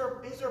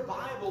a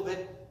Bible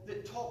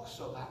that talks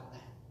about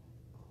that?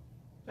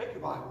 Take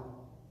your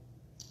Bible,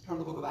 turn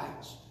to the book of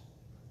Acts,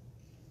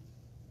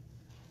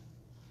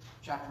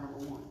 chapter number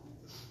 1.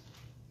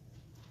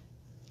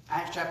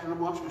 Acts chapter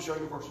number 1, I'm just going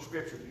to show you a verse of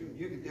Scripture.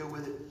 You can deal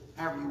with it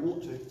however you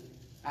want to.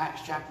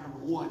 Acts chapter number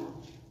 1.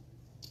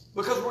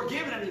 Because we're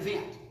given an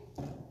event.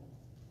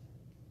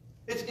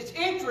 It's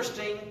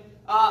interesting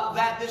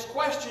that this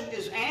question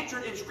is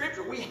answered in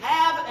Scripture. We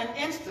have an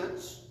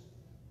instance.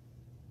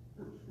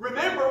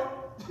 Remember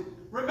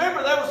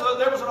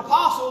there was an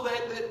apostle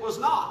that was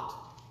not.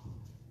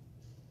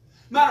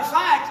 Matter of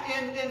fact,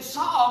 in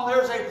Psalm,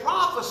 there's a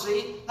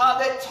prophecy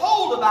that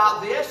told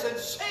about this and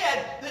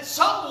said that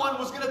someone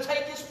was going to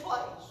take his place.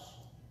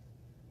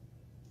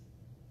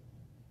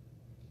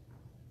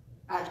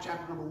 Acts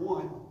chapter number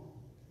 1.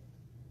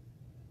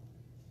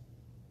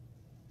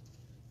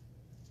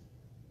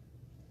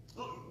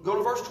 Go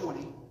to verse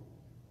 20.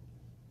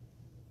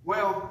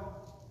 Well,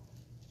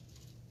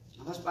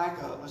 let's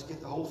back up. Let's get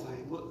the whole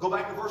thing. Go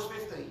back to verse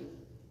 15.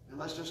 And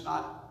let's just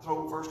not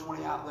throw verse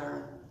 20 out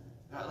there.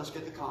 Let's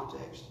get the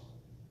context.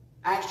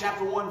 Acts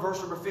chapter 1, verse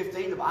number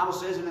 15, the Bible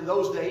says, and in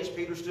those days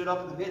Peter stood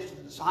up in the midst of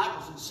the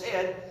disciples and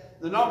said,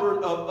 the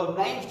number of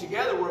names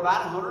together were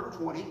about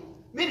 120.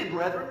 Men and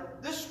brethren,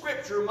 this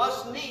scripture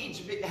must needs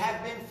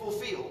have been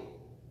fulfilled,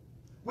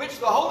 which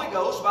the Holy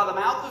Ghost by the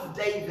mouth of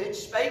David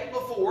spake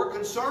before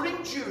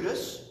concerning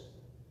Judas,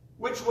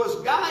 which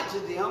was guide to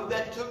them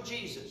that took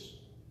Jesus.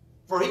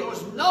 For he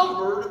was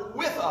numbered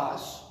with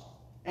us,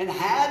 and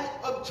had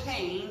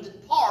obtained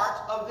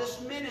part of this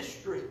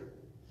ministry.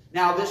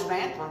 Now this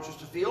man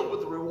purchased a field with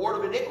the reward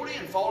of iniquity,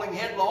 and falling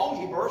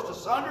headlong, he burst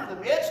asunder in the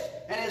midst,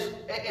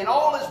 and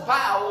all his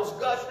bowels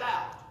gushed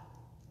out.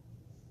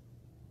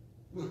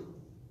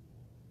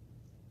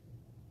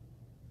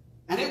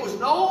 And it was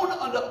known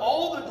unto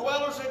all the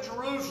dwellers at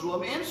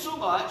Jerusalem,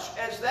 insomuch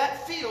as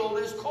that field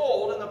is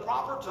called in the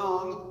proper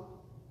tongue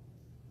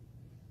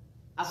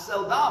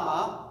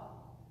Aceldama,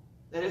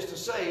 that is to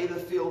say, the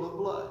field of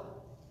blood.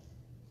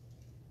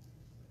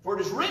 For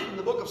it is written in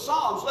the book of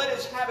Psalms, let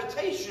his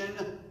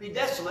habitation be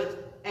desolate,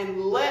 and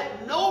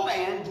let no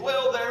man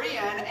dwell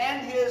therein,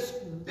 and his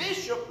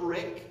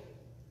bishopric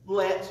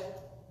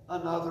let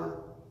another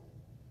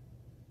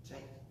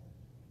take.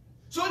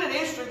 So isn't it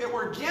interesting that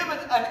we're given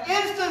an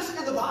instance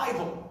in the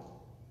Bible?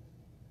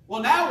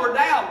 Well, now we're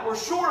down. We're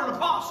short an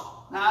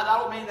apostle. Now, I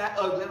don't mean that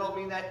ugly. I don't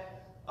mean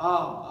that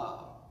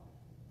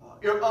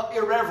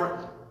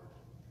irreverently.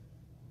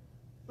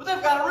 But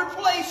they've got to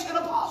replace an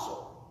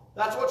apostle.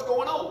 That's what's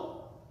going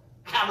on.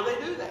 How do they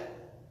do that?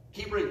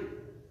 Keep reading.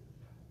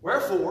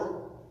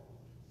 Wherefore,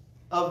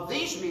 of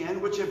these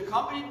men which have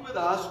companied with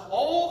us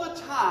all the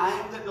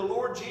time that the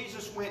Lord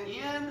Jesus went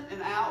in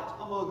and out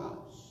among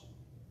us,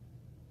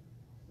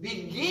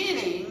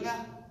 beginning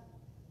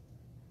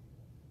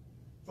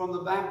from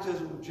the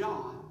baptism of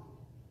John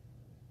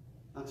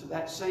unto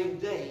that same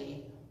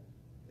day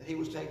that he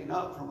was taken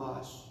up from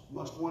us,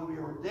 must one be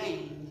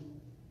ordained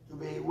to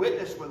be a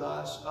witness with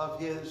us of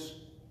his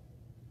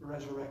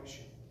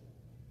resurrection.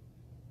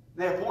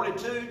 They appointed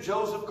two,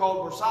 Joseph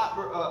called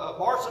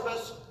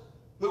Barsabas,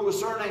 who was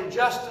surnamed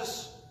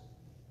Justus,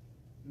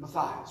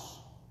 Matthias.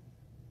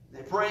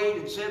 They prayed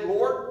and said,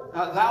 Lord,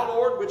 thou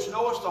Lord, which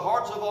knowest the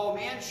hearts of all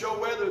men, show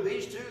whether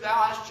these two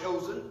thou hast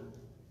chosen,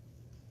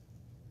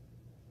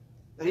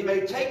 that he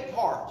may take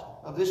part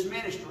of this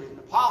ministry and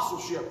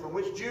apostleship from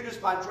which Judas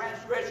by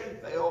transgression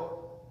fell,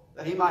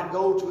 that he might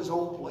go to his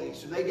own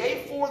place. And they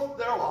gave forth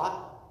their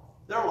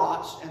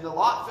lots, and the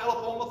lot fell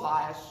upon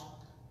Matthias.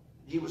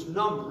 He was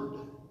numbered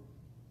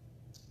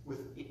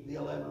with the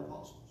 11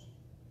 apostles.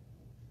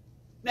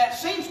 Now it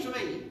seems to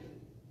me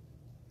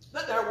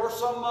that there were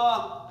some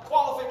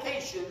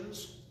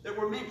qualifications that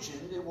were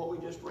mentioned in what we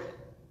just read.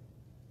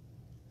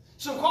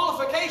 Some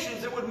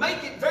qualifications that would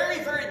make it very,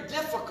 very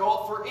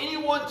difficult for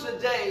anyone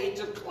today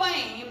to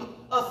claim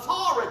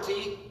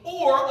authority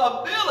or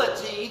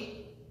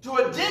ability to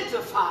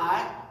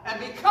identify and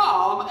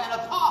become an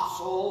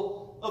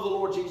apostle of the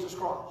Lord Jesus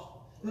Christ.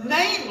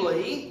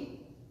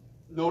 Namely,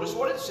 notice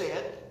what it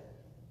said,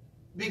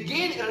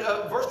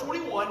 verse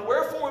 21,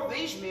 wherefore of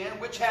these men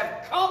which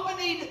have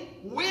companied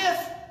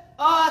with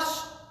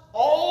us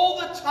all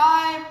the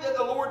time that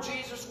the Lord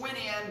Jesus went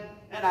in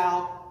and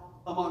out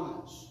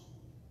among us.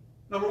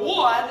 Number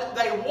one,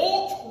 they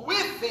walked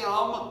with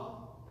them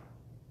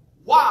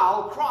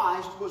while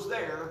Christ was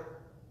there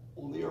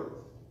on the earth.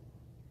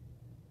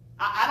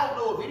 I don't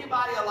know of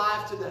anybody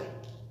alive today.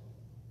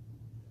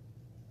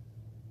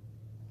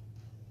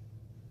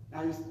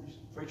 Now, you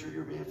preacher,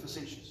 you're being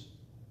facetious.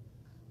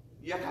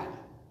 Yeah, kind of.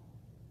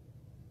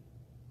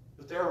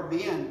 But there are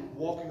men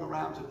walking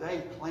around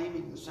today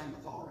claiming the same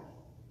authority,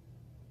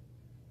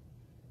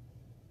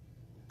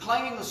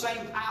 claiming the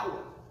same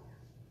power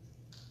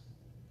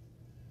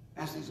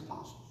as these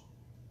apostles.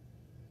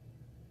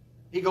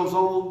 He goes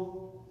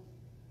on,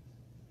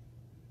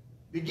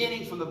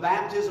 beginning from the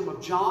baptism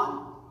of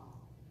John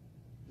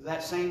to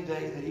that same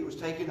day that he was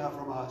taken up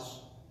from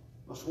us,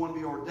 must one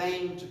be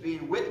ordained to be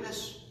a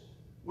witness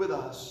with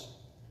us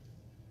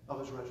of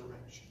his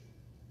resurrection.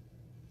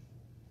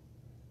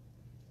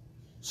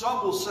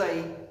 Some will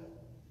say,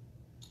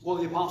 well,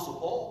 the Apostle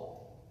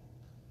Paul,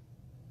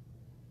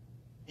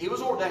 he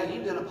was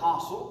ordained an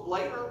apostle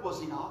later, was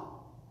he not?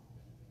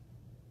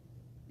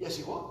 Yes,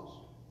 he was.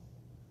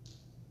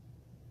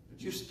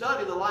 But you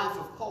study the life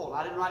of Paul.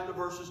 I didn't write the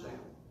verses down.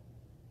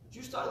 But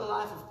you study the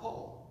life of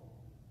Paul,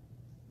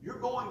 you're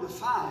going to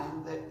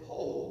find that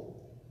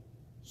Paul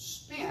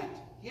spent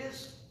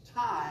his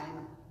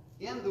time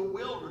in the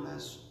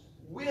wilderness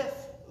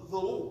with the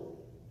Lord.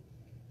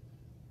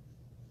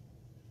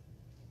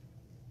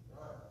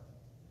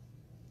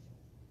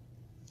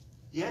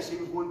 Yes, he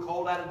was one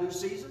called out of due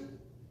season.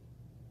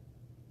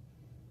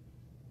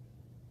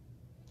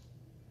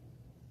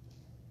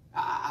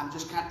 I'm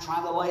just kind of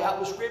trying to lay out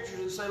the scriptures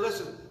and say,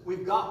 listen, we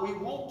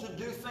want to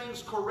do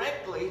things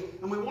correctly,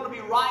 and we want to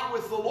be right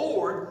with the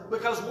Lord,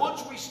 because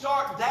once we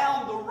start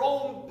down the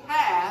wrong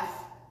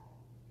path,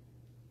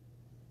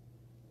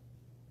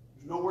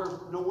 there's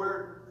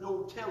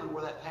no telling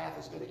where that path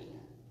is going to end.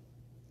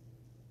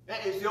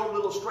 It's the old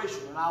illustration,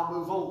 and I'll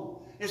move on.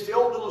 It's the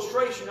old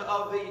illustration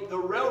of the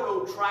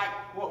railroad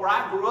track. Where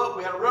I grew up,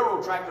 we had a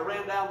railroad track that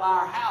ran down by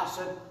our house,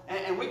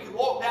 and we could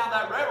walk down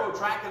that railroad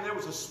track, and there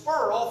was a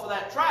spur off of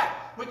that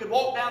track. We could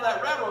walk down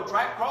that railroad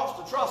track, cross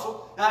the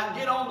trestle, and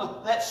get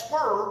on that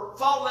spur,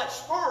 follow that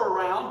spur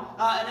around,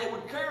 and it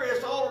would carry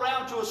us all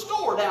around to a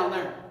store down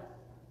there.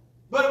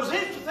 But it was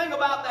interesting thing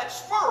about that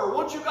spur.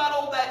 Once you got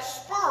on that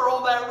spur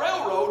on that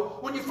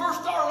railroad, when you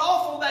first started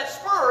off on that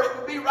spur, it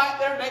would be right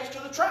there next to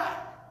the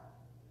track.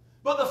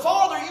 But the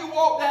farther you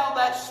walked down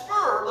that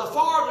spur, the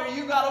farther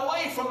you got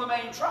away from the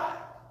main track.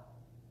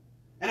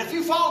 And if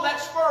you followed that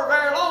spur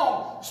very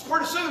long,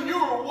 pretty soon you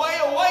were way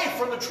away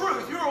from the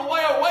truth. You were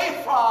way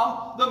away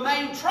from the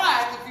main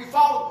track if you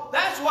followed.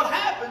 That's what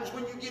happens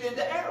when you get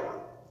into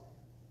error.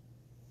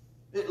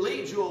 It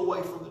leads you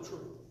away from the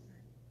truth.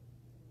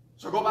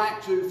 So go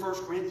back to 1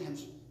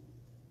 Corinthians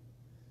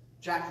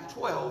chapter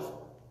 12.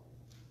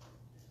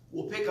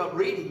 We'll pick up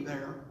reading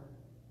there.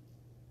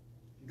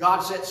 God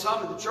set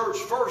some in the church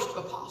first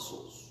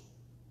apostles.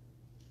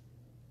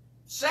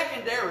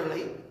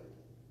 Secondarily,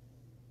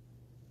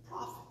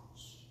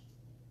 prophets.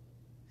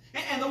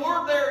 And the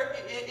word there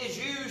is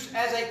used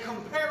as a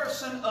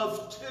comparison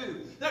of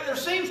two. There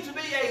seems to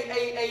be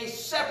a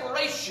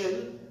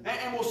separation,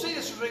 and we'll see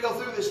this as we go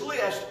through this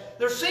list.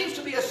 There seems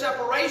to be a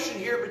separation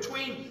here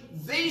between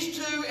these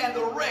two and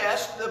the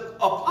rest, the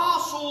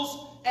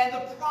apostles and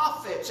the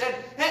prophets.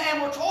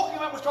 And we're talking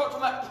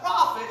about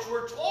prophets.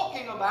 We're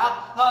talking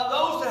about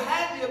those that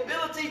had the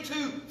ability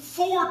to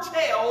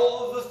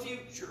foretell the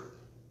future.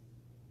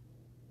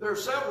 There are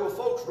several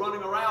folks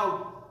running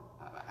around.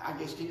 I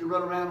guess, can you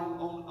run around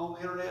on the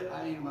internet?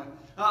 Anyway,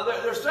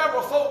 there are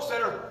several folks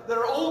that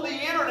are on the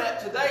internet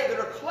today that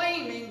are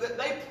claiming that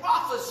they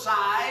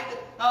prophesied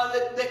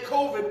that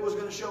COVID was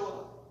going to show up.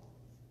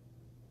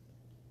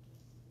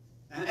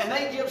 And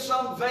they give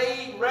some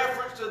vague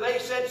reference to they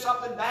said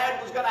something bad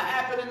was going to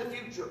happen in the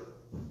future.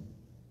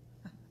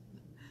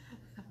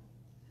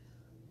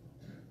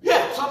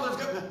 Yeah, something's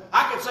good.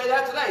 I could say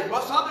that today.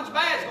 Well, something's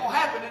bad's going to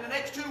happen in the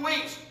next 2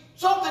 weeks.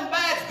 Something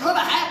bad's going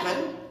to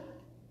happen.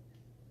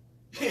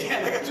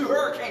 Yeah, they got 2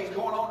 hurricanes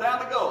going on down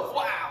the Gulf.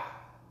 Wow.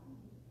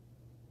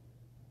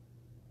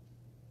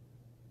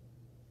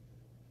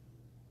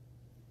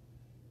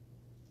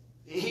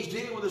 He's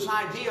dealing with this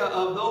idea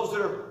of those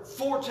that are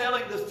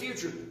foretelling the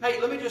future.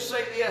 Hey, let me just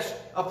say this.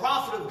 A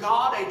prophet of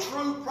God, a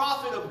true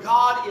prophet of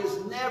God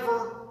is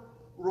never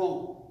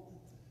wrong.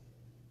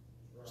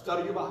 Right.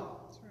 Study your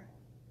Bible. That's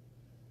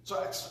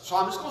right. So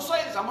I'm just going to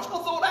say this. I'm just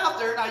going to throw it out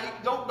there. Now, you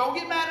don't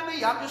get mad at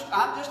me. I'm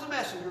just a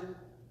messenger.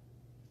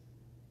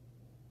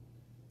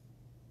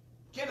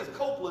 Kenneth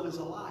Copeland is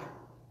a liar.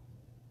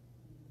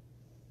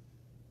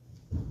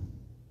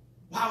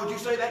 Why would you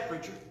say that,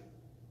 preacher?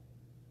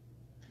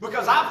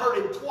 Because I've heard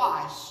him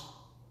twice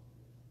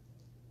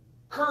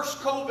curse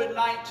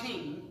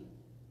COVID-19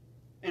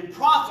 and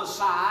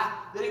prophesy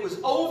that it was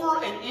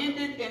over and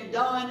ended and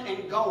done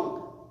and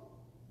gone.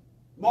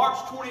 March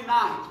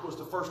 29th was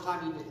the first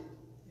time he did it.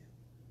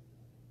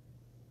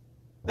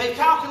 They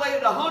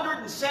calculated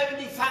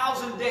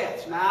 170,000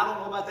 deaths. Now, I don't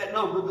know about that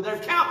number, but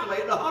they've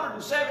calculated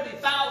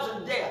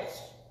 170,000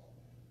 deaths.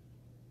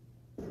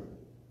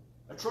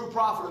 A true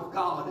prophet of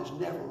God is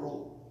never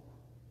wrong.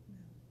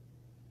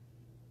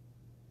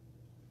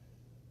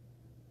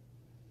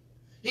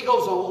 He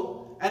goes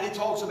on and he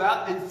talks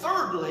about, and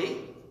thirdly,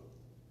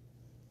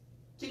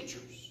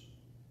 teachers.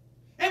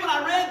 And when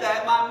I read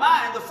that, my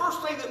mind, the first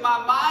thing that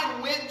my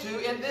mind went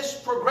to in this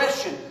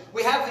progression,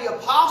 we have the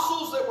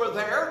apostles that were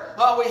there.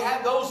 We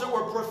had those that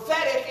were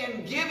prophetic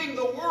in giving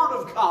the Word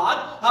of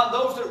God.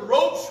 Those that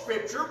wrote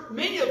Scripture.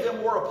 Many of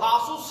them were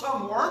apostles,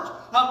 some weren't.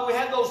 We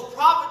had those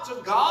prophets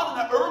of God in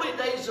the early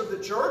days of the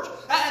church.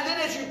 And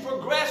then as you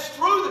progress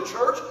through the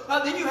church,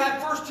 then you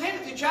have 1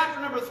 Timothy chapter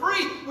number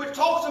 3, which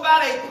talks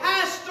about a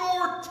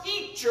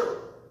pastor-teacher.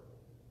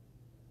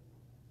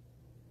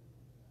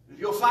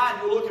 You'll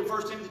look in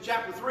 1 Timothy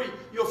chapter 3,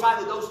 you'll find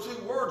that those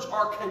two words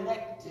are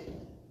connected.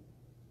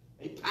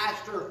 A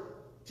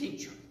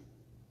pastor-teacher.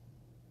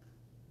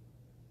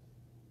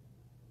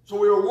 So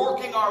we were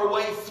working our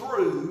way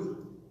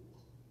through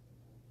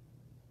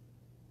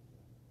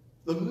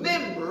the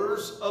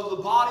members of the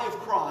body of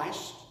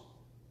Christ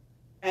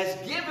as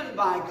given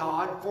by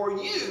God for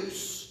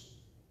use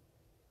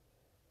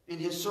in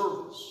His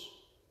service.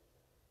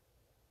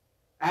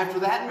 After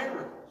that,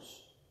 miracles.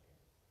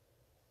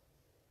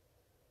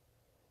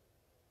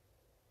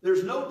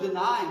 There's no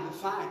denying the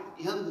fact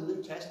in the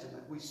New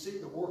Testament we see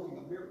the working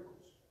of miracles.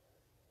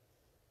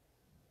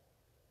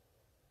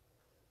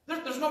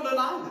 There's no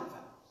denying that fact.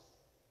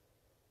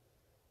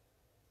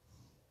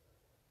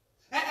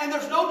 And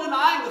there's no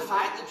denying the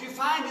fact that you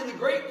find in the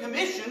Great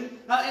Commission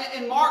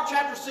in Mark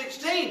chapter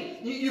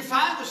 16, you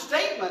find the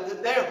statement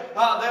that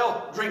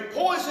they'll drink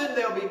poison,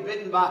 they'll be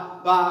bitten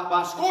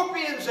by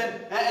scorpions,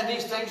 and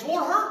these things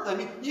won't hurt them.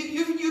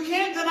 You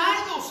can't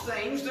deny those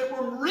things that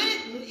were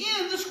written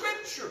in the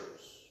Scriptures.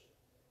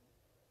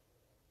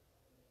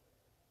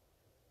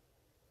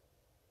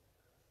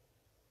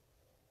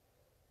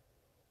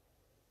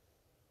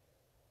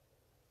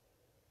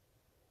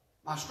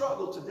 My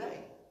struggle today,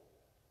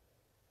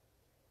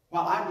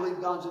 while I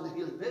believe God's in the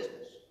healing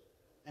business,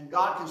 and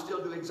God can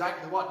still do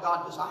exactly what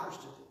God desires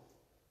to do,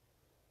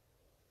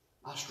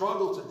 my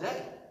struggle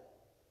today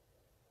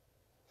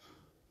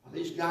are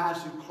these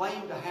guys who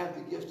claim to have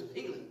the gift of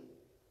healing.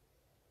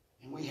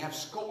 And we have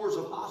scores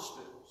of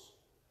hospitals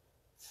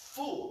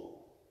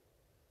full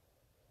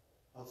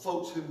of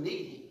folks who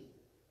need healing.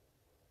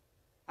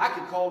 I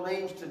could call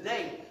names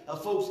today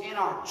of folks in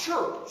our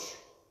church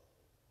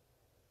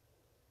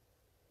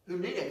who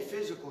need a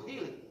physical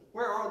healing.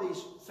 Where are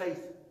these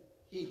faith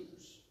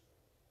healers?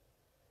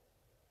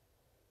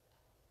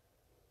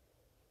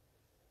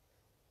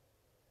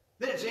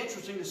 Then it's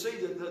interesting to see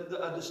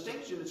a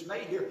distinction that's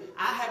made here.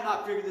 I have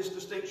not figured this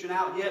distinction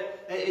out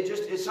yet.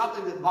 It's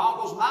something that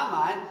boggles my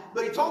mind.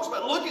 But he talks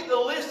about, look at the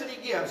list that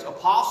he gives.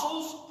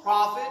 Apostles,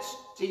 prophets,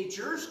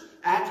 teachers.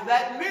 After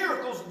that,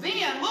 miracles.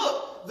 Then,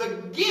 look,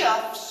 the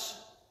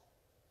gifts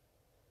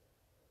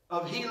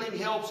of healing,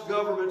 helps,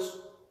 governments,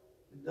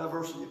 and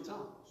diversity of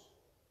tongues.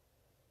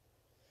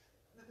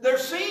 There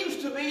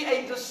seems to be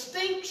a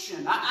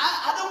distinction.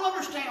 I don't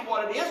understand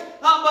what it is,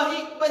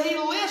 but he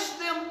lists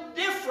them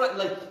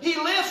differently. He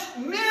lists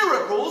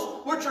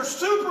miracles, which are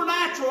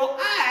supernatural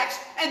acts,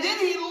 and then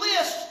he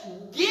lists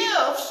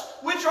gifts,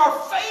 which are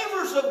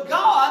favors of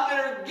God that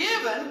are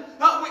given.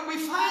 We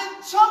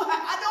find somehow,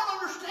 I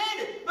don't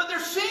understand it, but there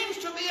seems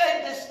to be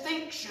a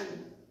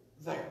distinction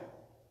there.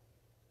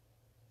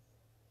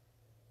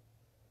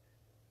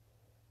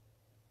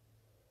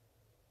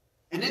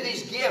 And in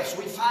these gifts,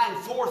 we find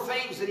four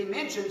things that he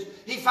mentions.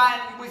 We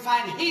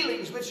find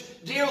healings, which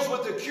deals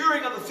with the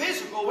curing of the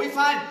physical. We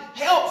find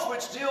helps,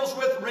 which deals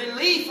with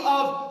relief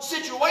of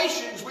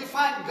situations. We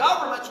find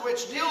governments,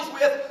 which deals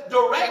with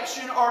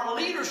direction or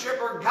leadership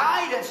or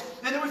guidance.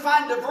 And then we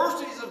find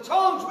diversities of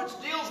tongues, which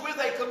deals with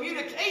a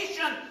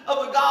communication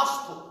of the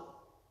gospel.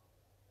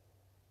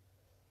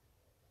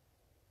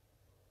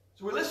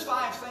 So we list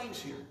 5 things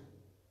here.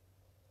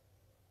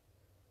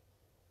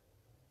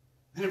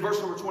 And in verse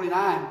number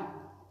 29,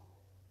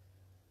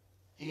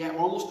 we're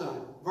almost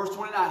done. Verse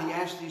 29, he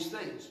asks these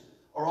things.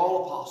 Are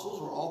all apostles,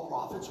 or all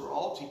prophets, or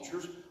all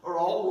teachers, or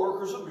all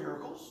workers of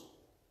miracles?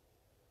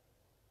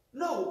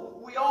 No,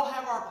 we all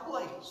have our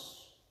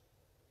place.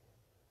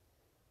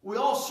 We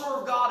all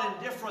serve God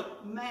in different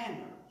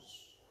manners.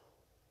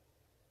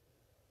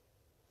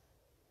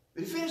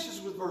 But he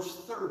finishes with verse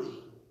 30,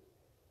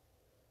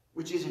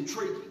 which is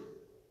intriguing.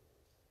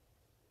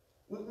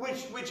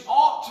 Which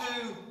ought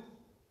to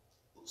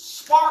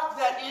spark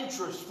that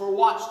interest for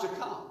what's to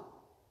come.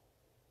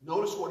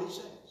 Notice what he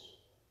says.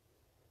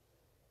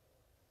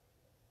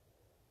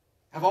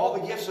 Have all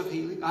the gifts of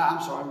healing.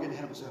 I'm sorry, I'm getting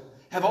ahead of myself.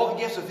 Have all the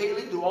gifts of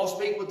healing. Do all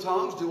speak with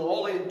tongues. Do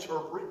all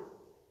interpret.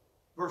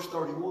 Verse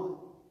 31.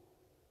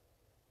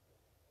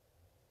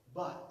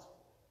 But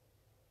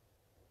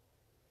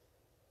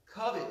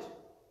covet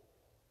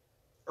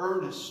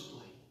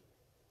earnestly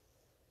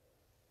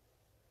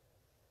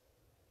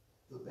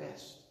the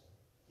best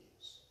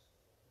gifts.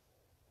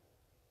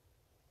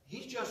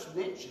 He's just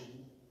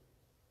mentioned,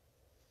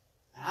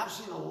 and I've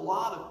seen a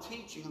lot of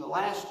teaching in the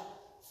last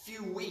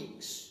few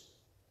weeks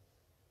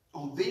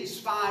on these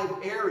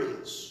 5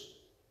 areas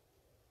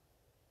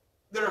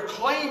that are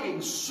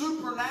claiming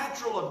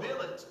supernatural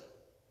ability.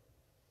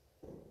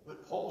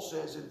 But Paul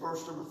says in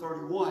verse number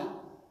 31,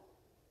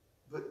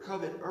 but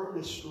covet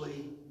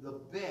earnestly the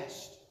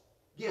best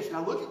gifts.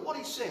 Now look at what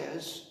he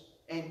says,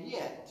 and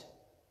yet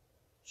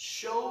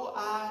show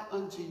I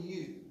unto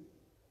you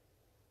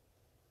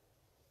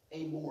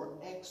a more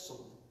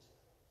excellent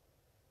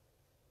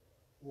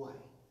way.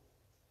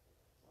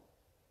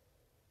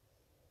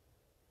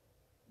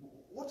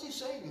 What's he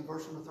saying in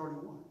verse number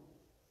 31?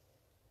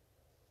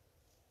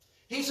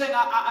 He's saying,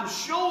 I'm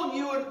showing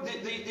you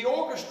the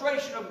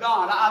orchestration of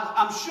God.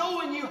 I'm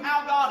showing you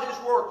how God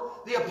has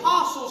worked. The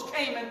apostles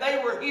came and they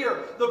were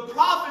here. The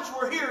prophets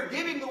were here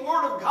giving the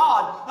word of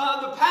God.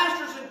 The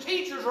pastors and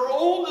teachers are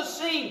on the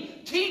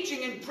scene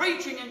teaching and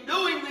preaching and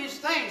doing these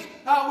things.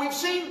 We've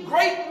seen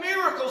great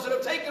miracles that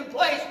have taken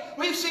place.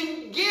 We've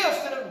seen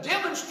gifts that have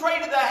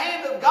demonstrated the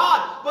hand of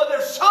God. But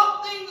there's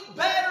something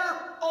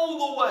better on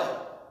the way.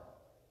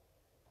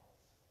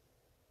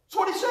 That's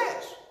what he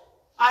says.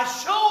 I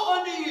show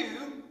unto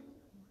you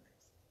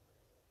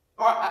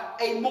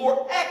a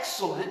more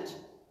excellent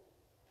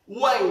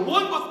way.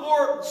 One with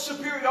more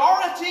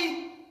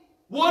superiority,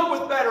 one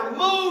with better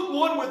mood,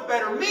 one with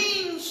better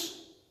means.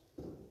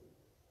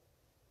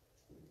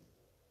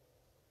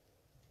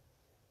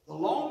 The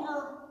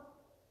longer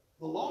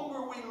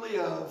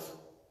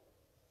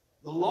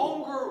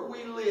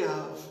we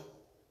live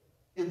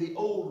in the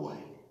old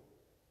way,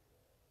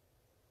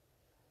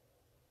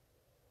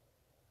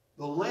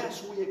 the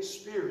less we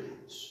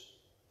experience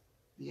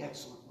the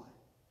excellent way.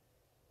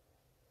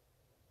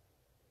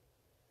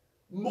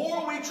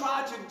 More we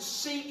try to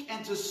seek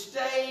and to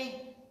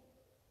stay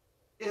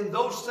in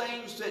those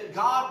things that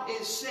God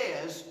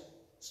says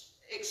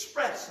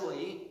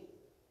expressly,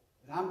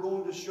 that I'm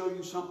going to show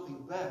you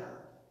something better,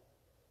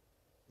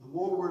 the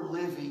more we're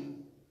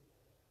living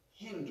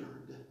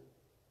hindered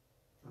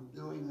from from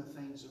doing the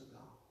things of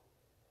God.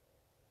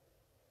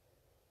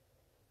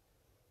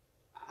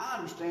 I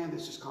understand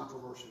this is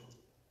controversial.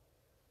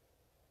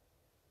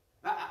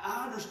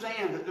 I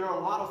understand that there are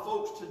a lot of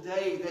folks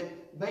today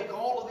that make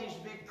all of these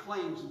big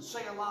claims and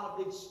say a lot of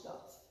big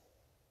stuff.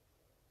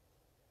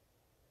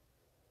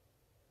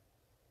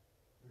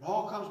 It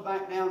all comes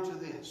back down to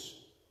this.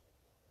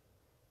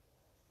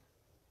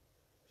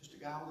 Just a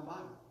guy with a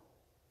Bible.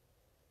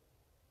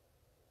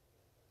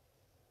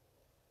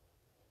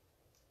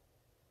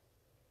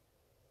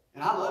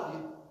 And I love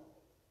you.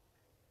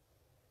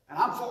 And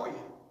I'm for you.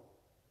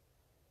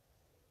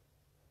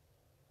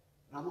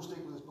 And I'm going to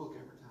stick with this book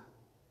every time.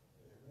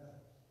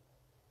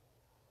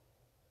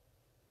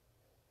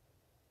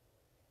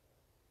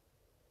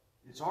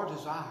 It's our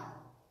desire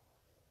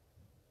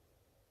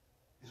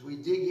as we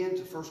dig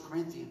into 1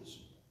 Corinthians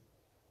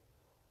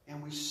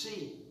and we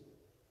see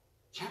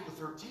chapter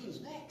 13 is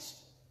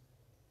next.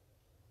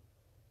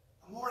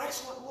 A more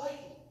excellent way.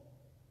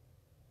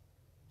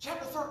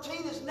 Chapter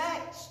 13 is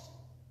next.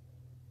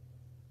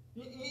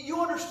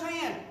 You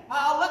understand.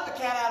 I'll let the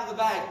cat out of the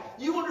bag.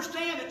 You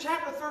understand that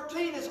chapter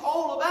 13 is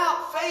all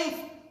about faith,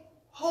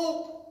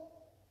 hope,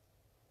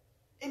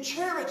 and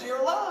charity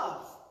or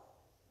love.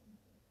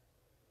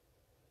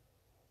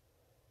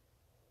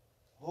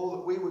 Oh,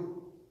 that we would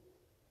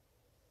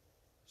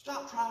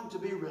stop trying to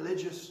be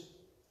religious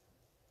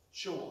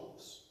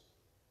show-offs.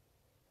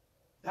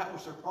 That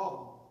was their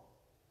problem.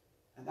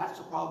 And that's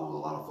the problem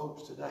with a lot of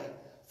folks today.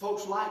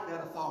 Folks like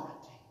that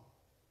authority.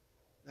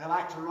 They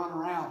like to run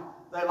around.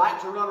 They like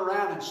to run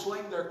around and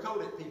sling their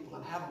coat at people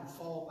and have them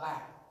fall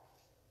back.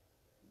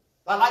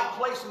 They like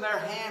placing their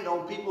hand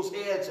on people's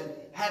heads and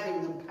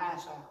having them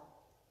pass out.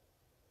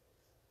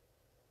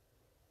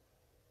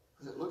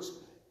 Because it looks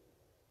good.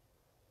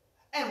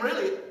 And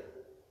really, it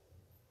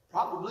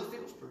probably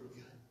feels pretty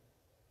good.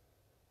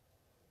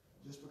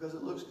 Just because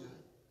it looks good.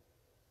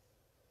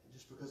 And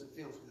just because it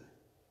feels good.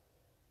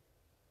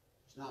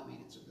 Does not mean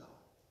it's of God.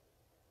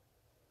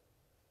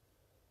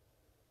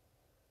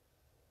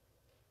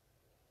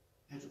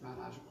 Heads are bowed,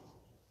 eyes are closed.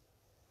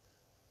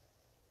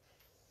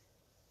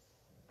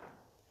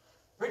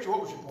 Preacher,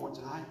 what was your point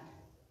tonight?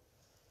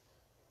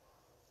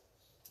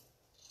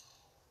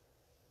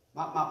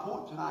 My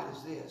point tonight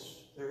is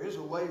this. There is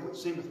a way which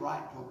seemeth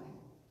right to me.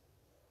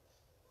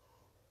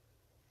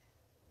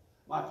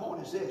 My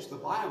point is this. The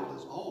Bible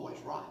is always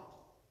right.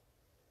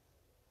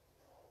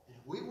 And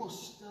if we will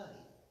study,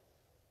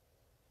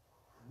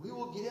 and we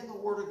will get in the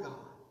Word of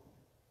God,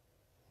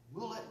 and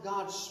we'll let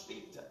God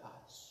speak to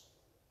us,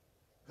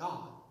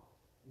 God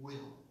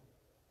will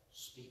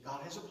speak.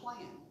 God has a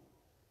plan.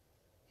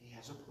 He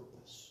has a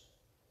purpose.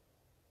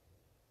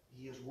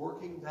 He is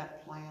working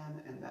that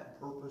plan and that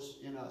purpose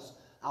in us.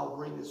 I'll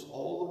bring this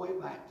all the way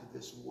back to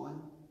this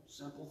one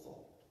simple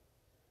thought.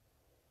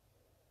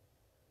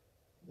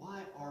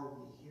 Why are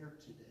we here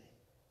today?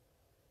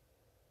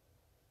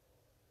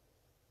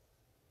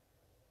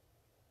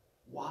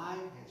 Why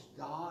has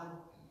God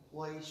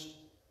placed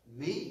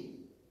me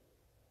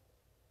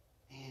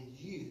and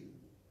you in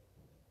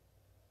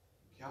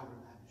Calvary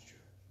Baptist Church?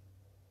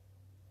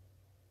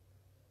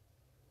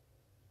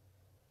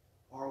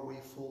 Are we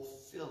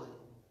fulfilling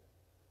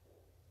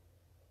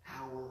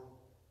our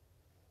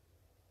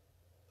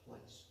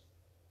place?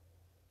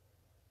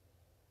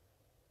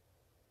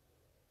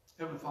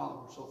 Heavenly Father,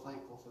 we're so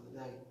thankful for the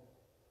day.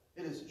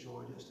 It is a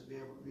joy just to be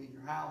able to be in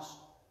your house,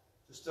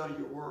 to study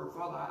your word.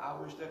 Father, I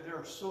wish that there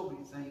are so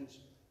many things,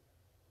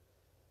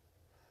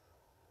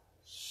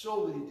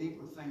 so many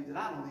deeper things that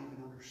I don't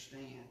even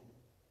understand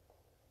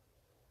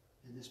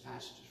in this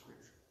passage of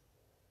Scripture.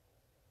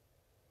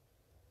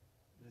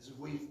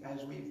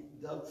 As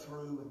we've dug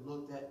through and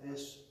looked at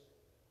this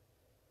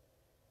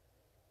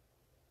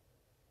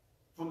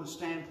from the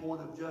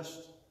standpoint of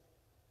just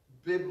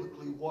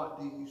biblically, what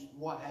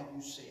have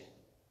you said?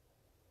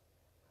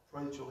 I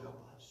pray that you'll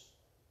help us.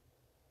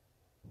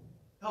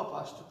 Help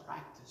us to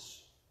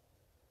practice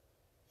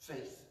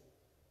faith,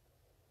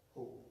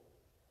 hope,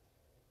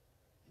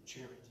 and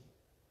charity.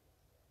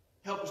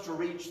 Help us to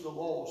reach the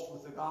lost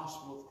with the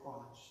gospel of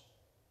Christ.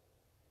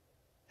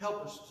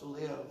 Help us to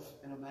live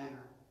in a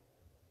manner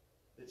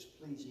that's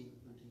pleasing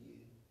unto you.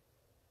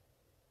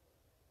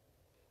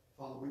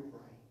 Father, we pray.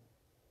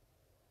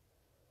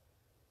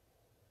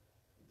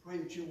 We pray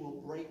that you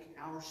will break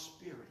our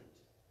spirit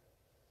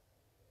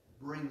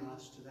and bring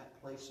us to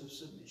that place of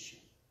submission.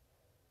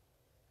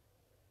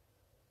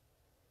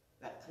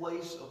 That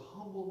place of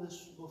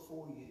humbleness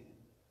before you.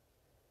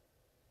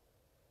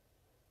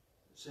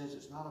 It says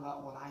it's not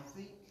about what I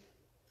think.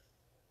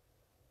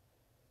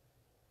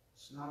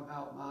 It's not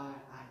about my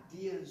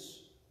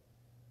ideas.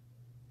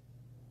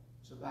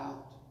 It's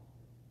about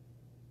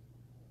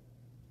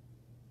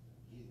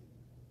you.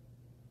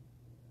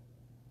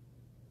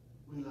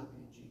 We love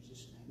you in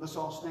Jesus' name. Let's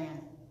all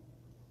stand.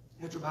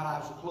 Heads are bowed,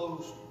 eyes are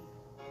closed.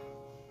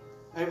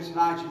 Maybe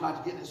tonight you'd like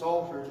to get in this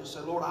altar and just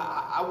say, Lord,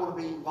 I want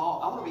to be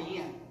involved. I want to be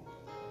in.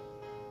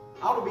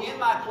 I want to be in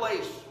my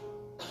place,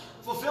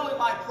 fulfilling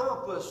my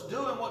purpose,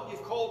 doing what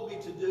you've called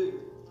me to do.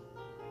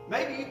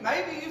 Maybe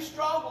you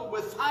struggle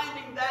with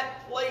finding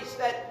that place,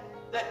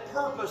 that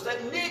purpose,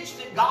 that niche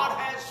that God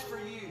has for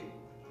you.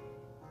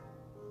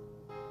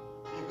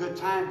 It's a good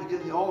time to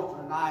get to the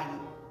altar tonight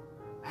and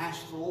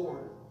ask the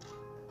Lord,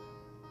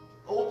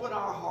 open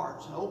our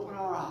hearts and open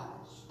our eyes.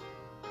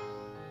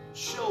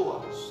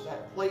 Show us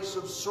that place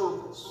of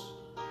service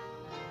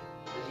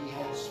that He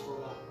has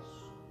for us.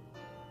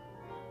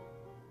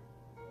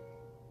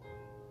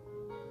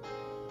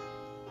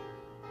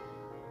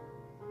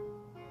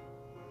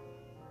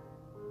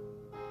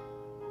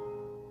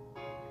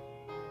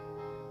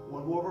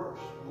 One more verse,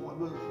 and one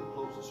move,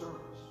 we'll close the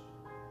service.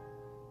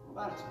 We're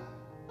about time.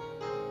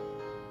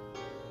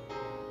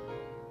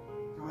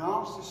 Can we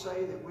honestly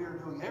say that we are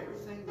doing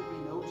everything that we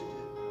know to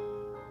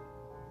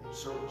do in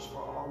service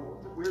for our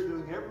Lord? That we're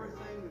doing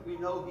everything that we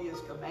know He has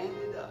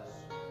commanded us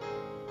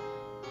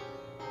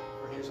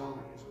for His honor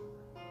and His glory?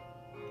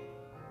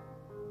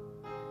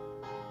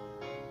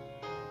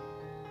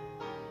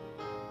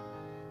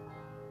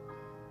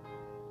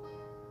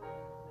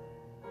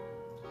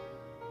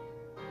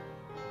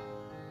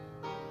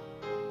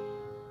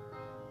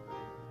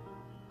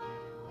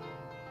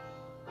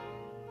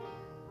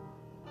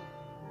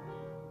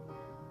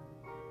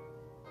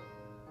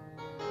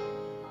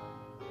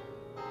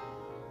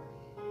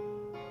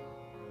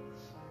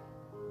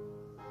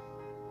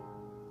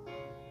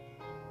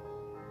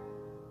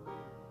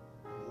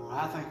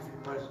 I thank you for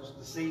your presence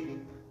this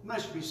evening. You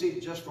must be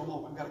seated just for a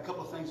moment. We've got a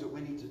couple of things that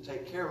we need to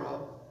take care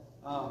of.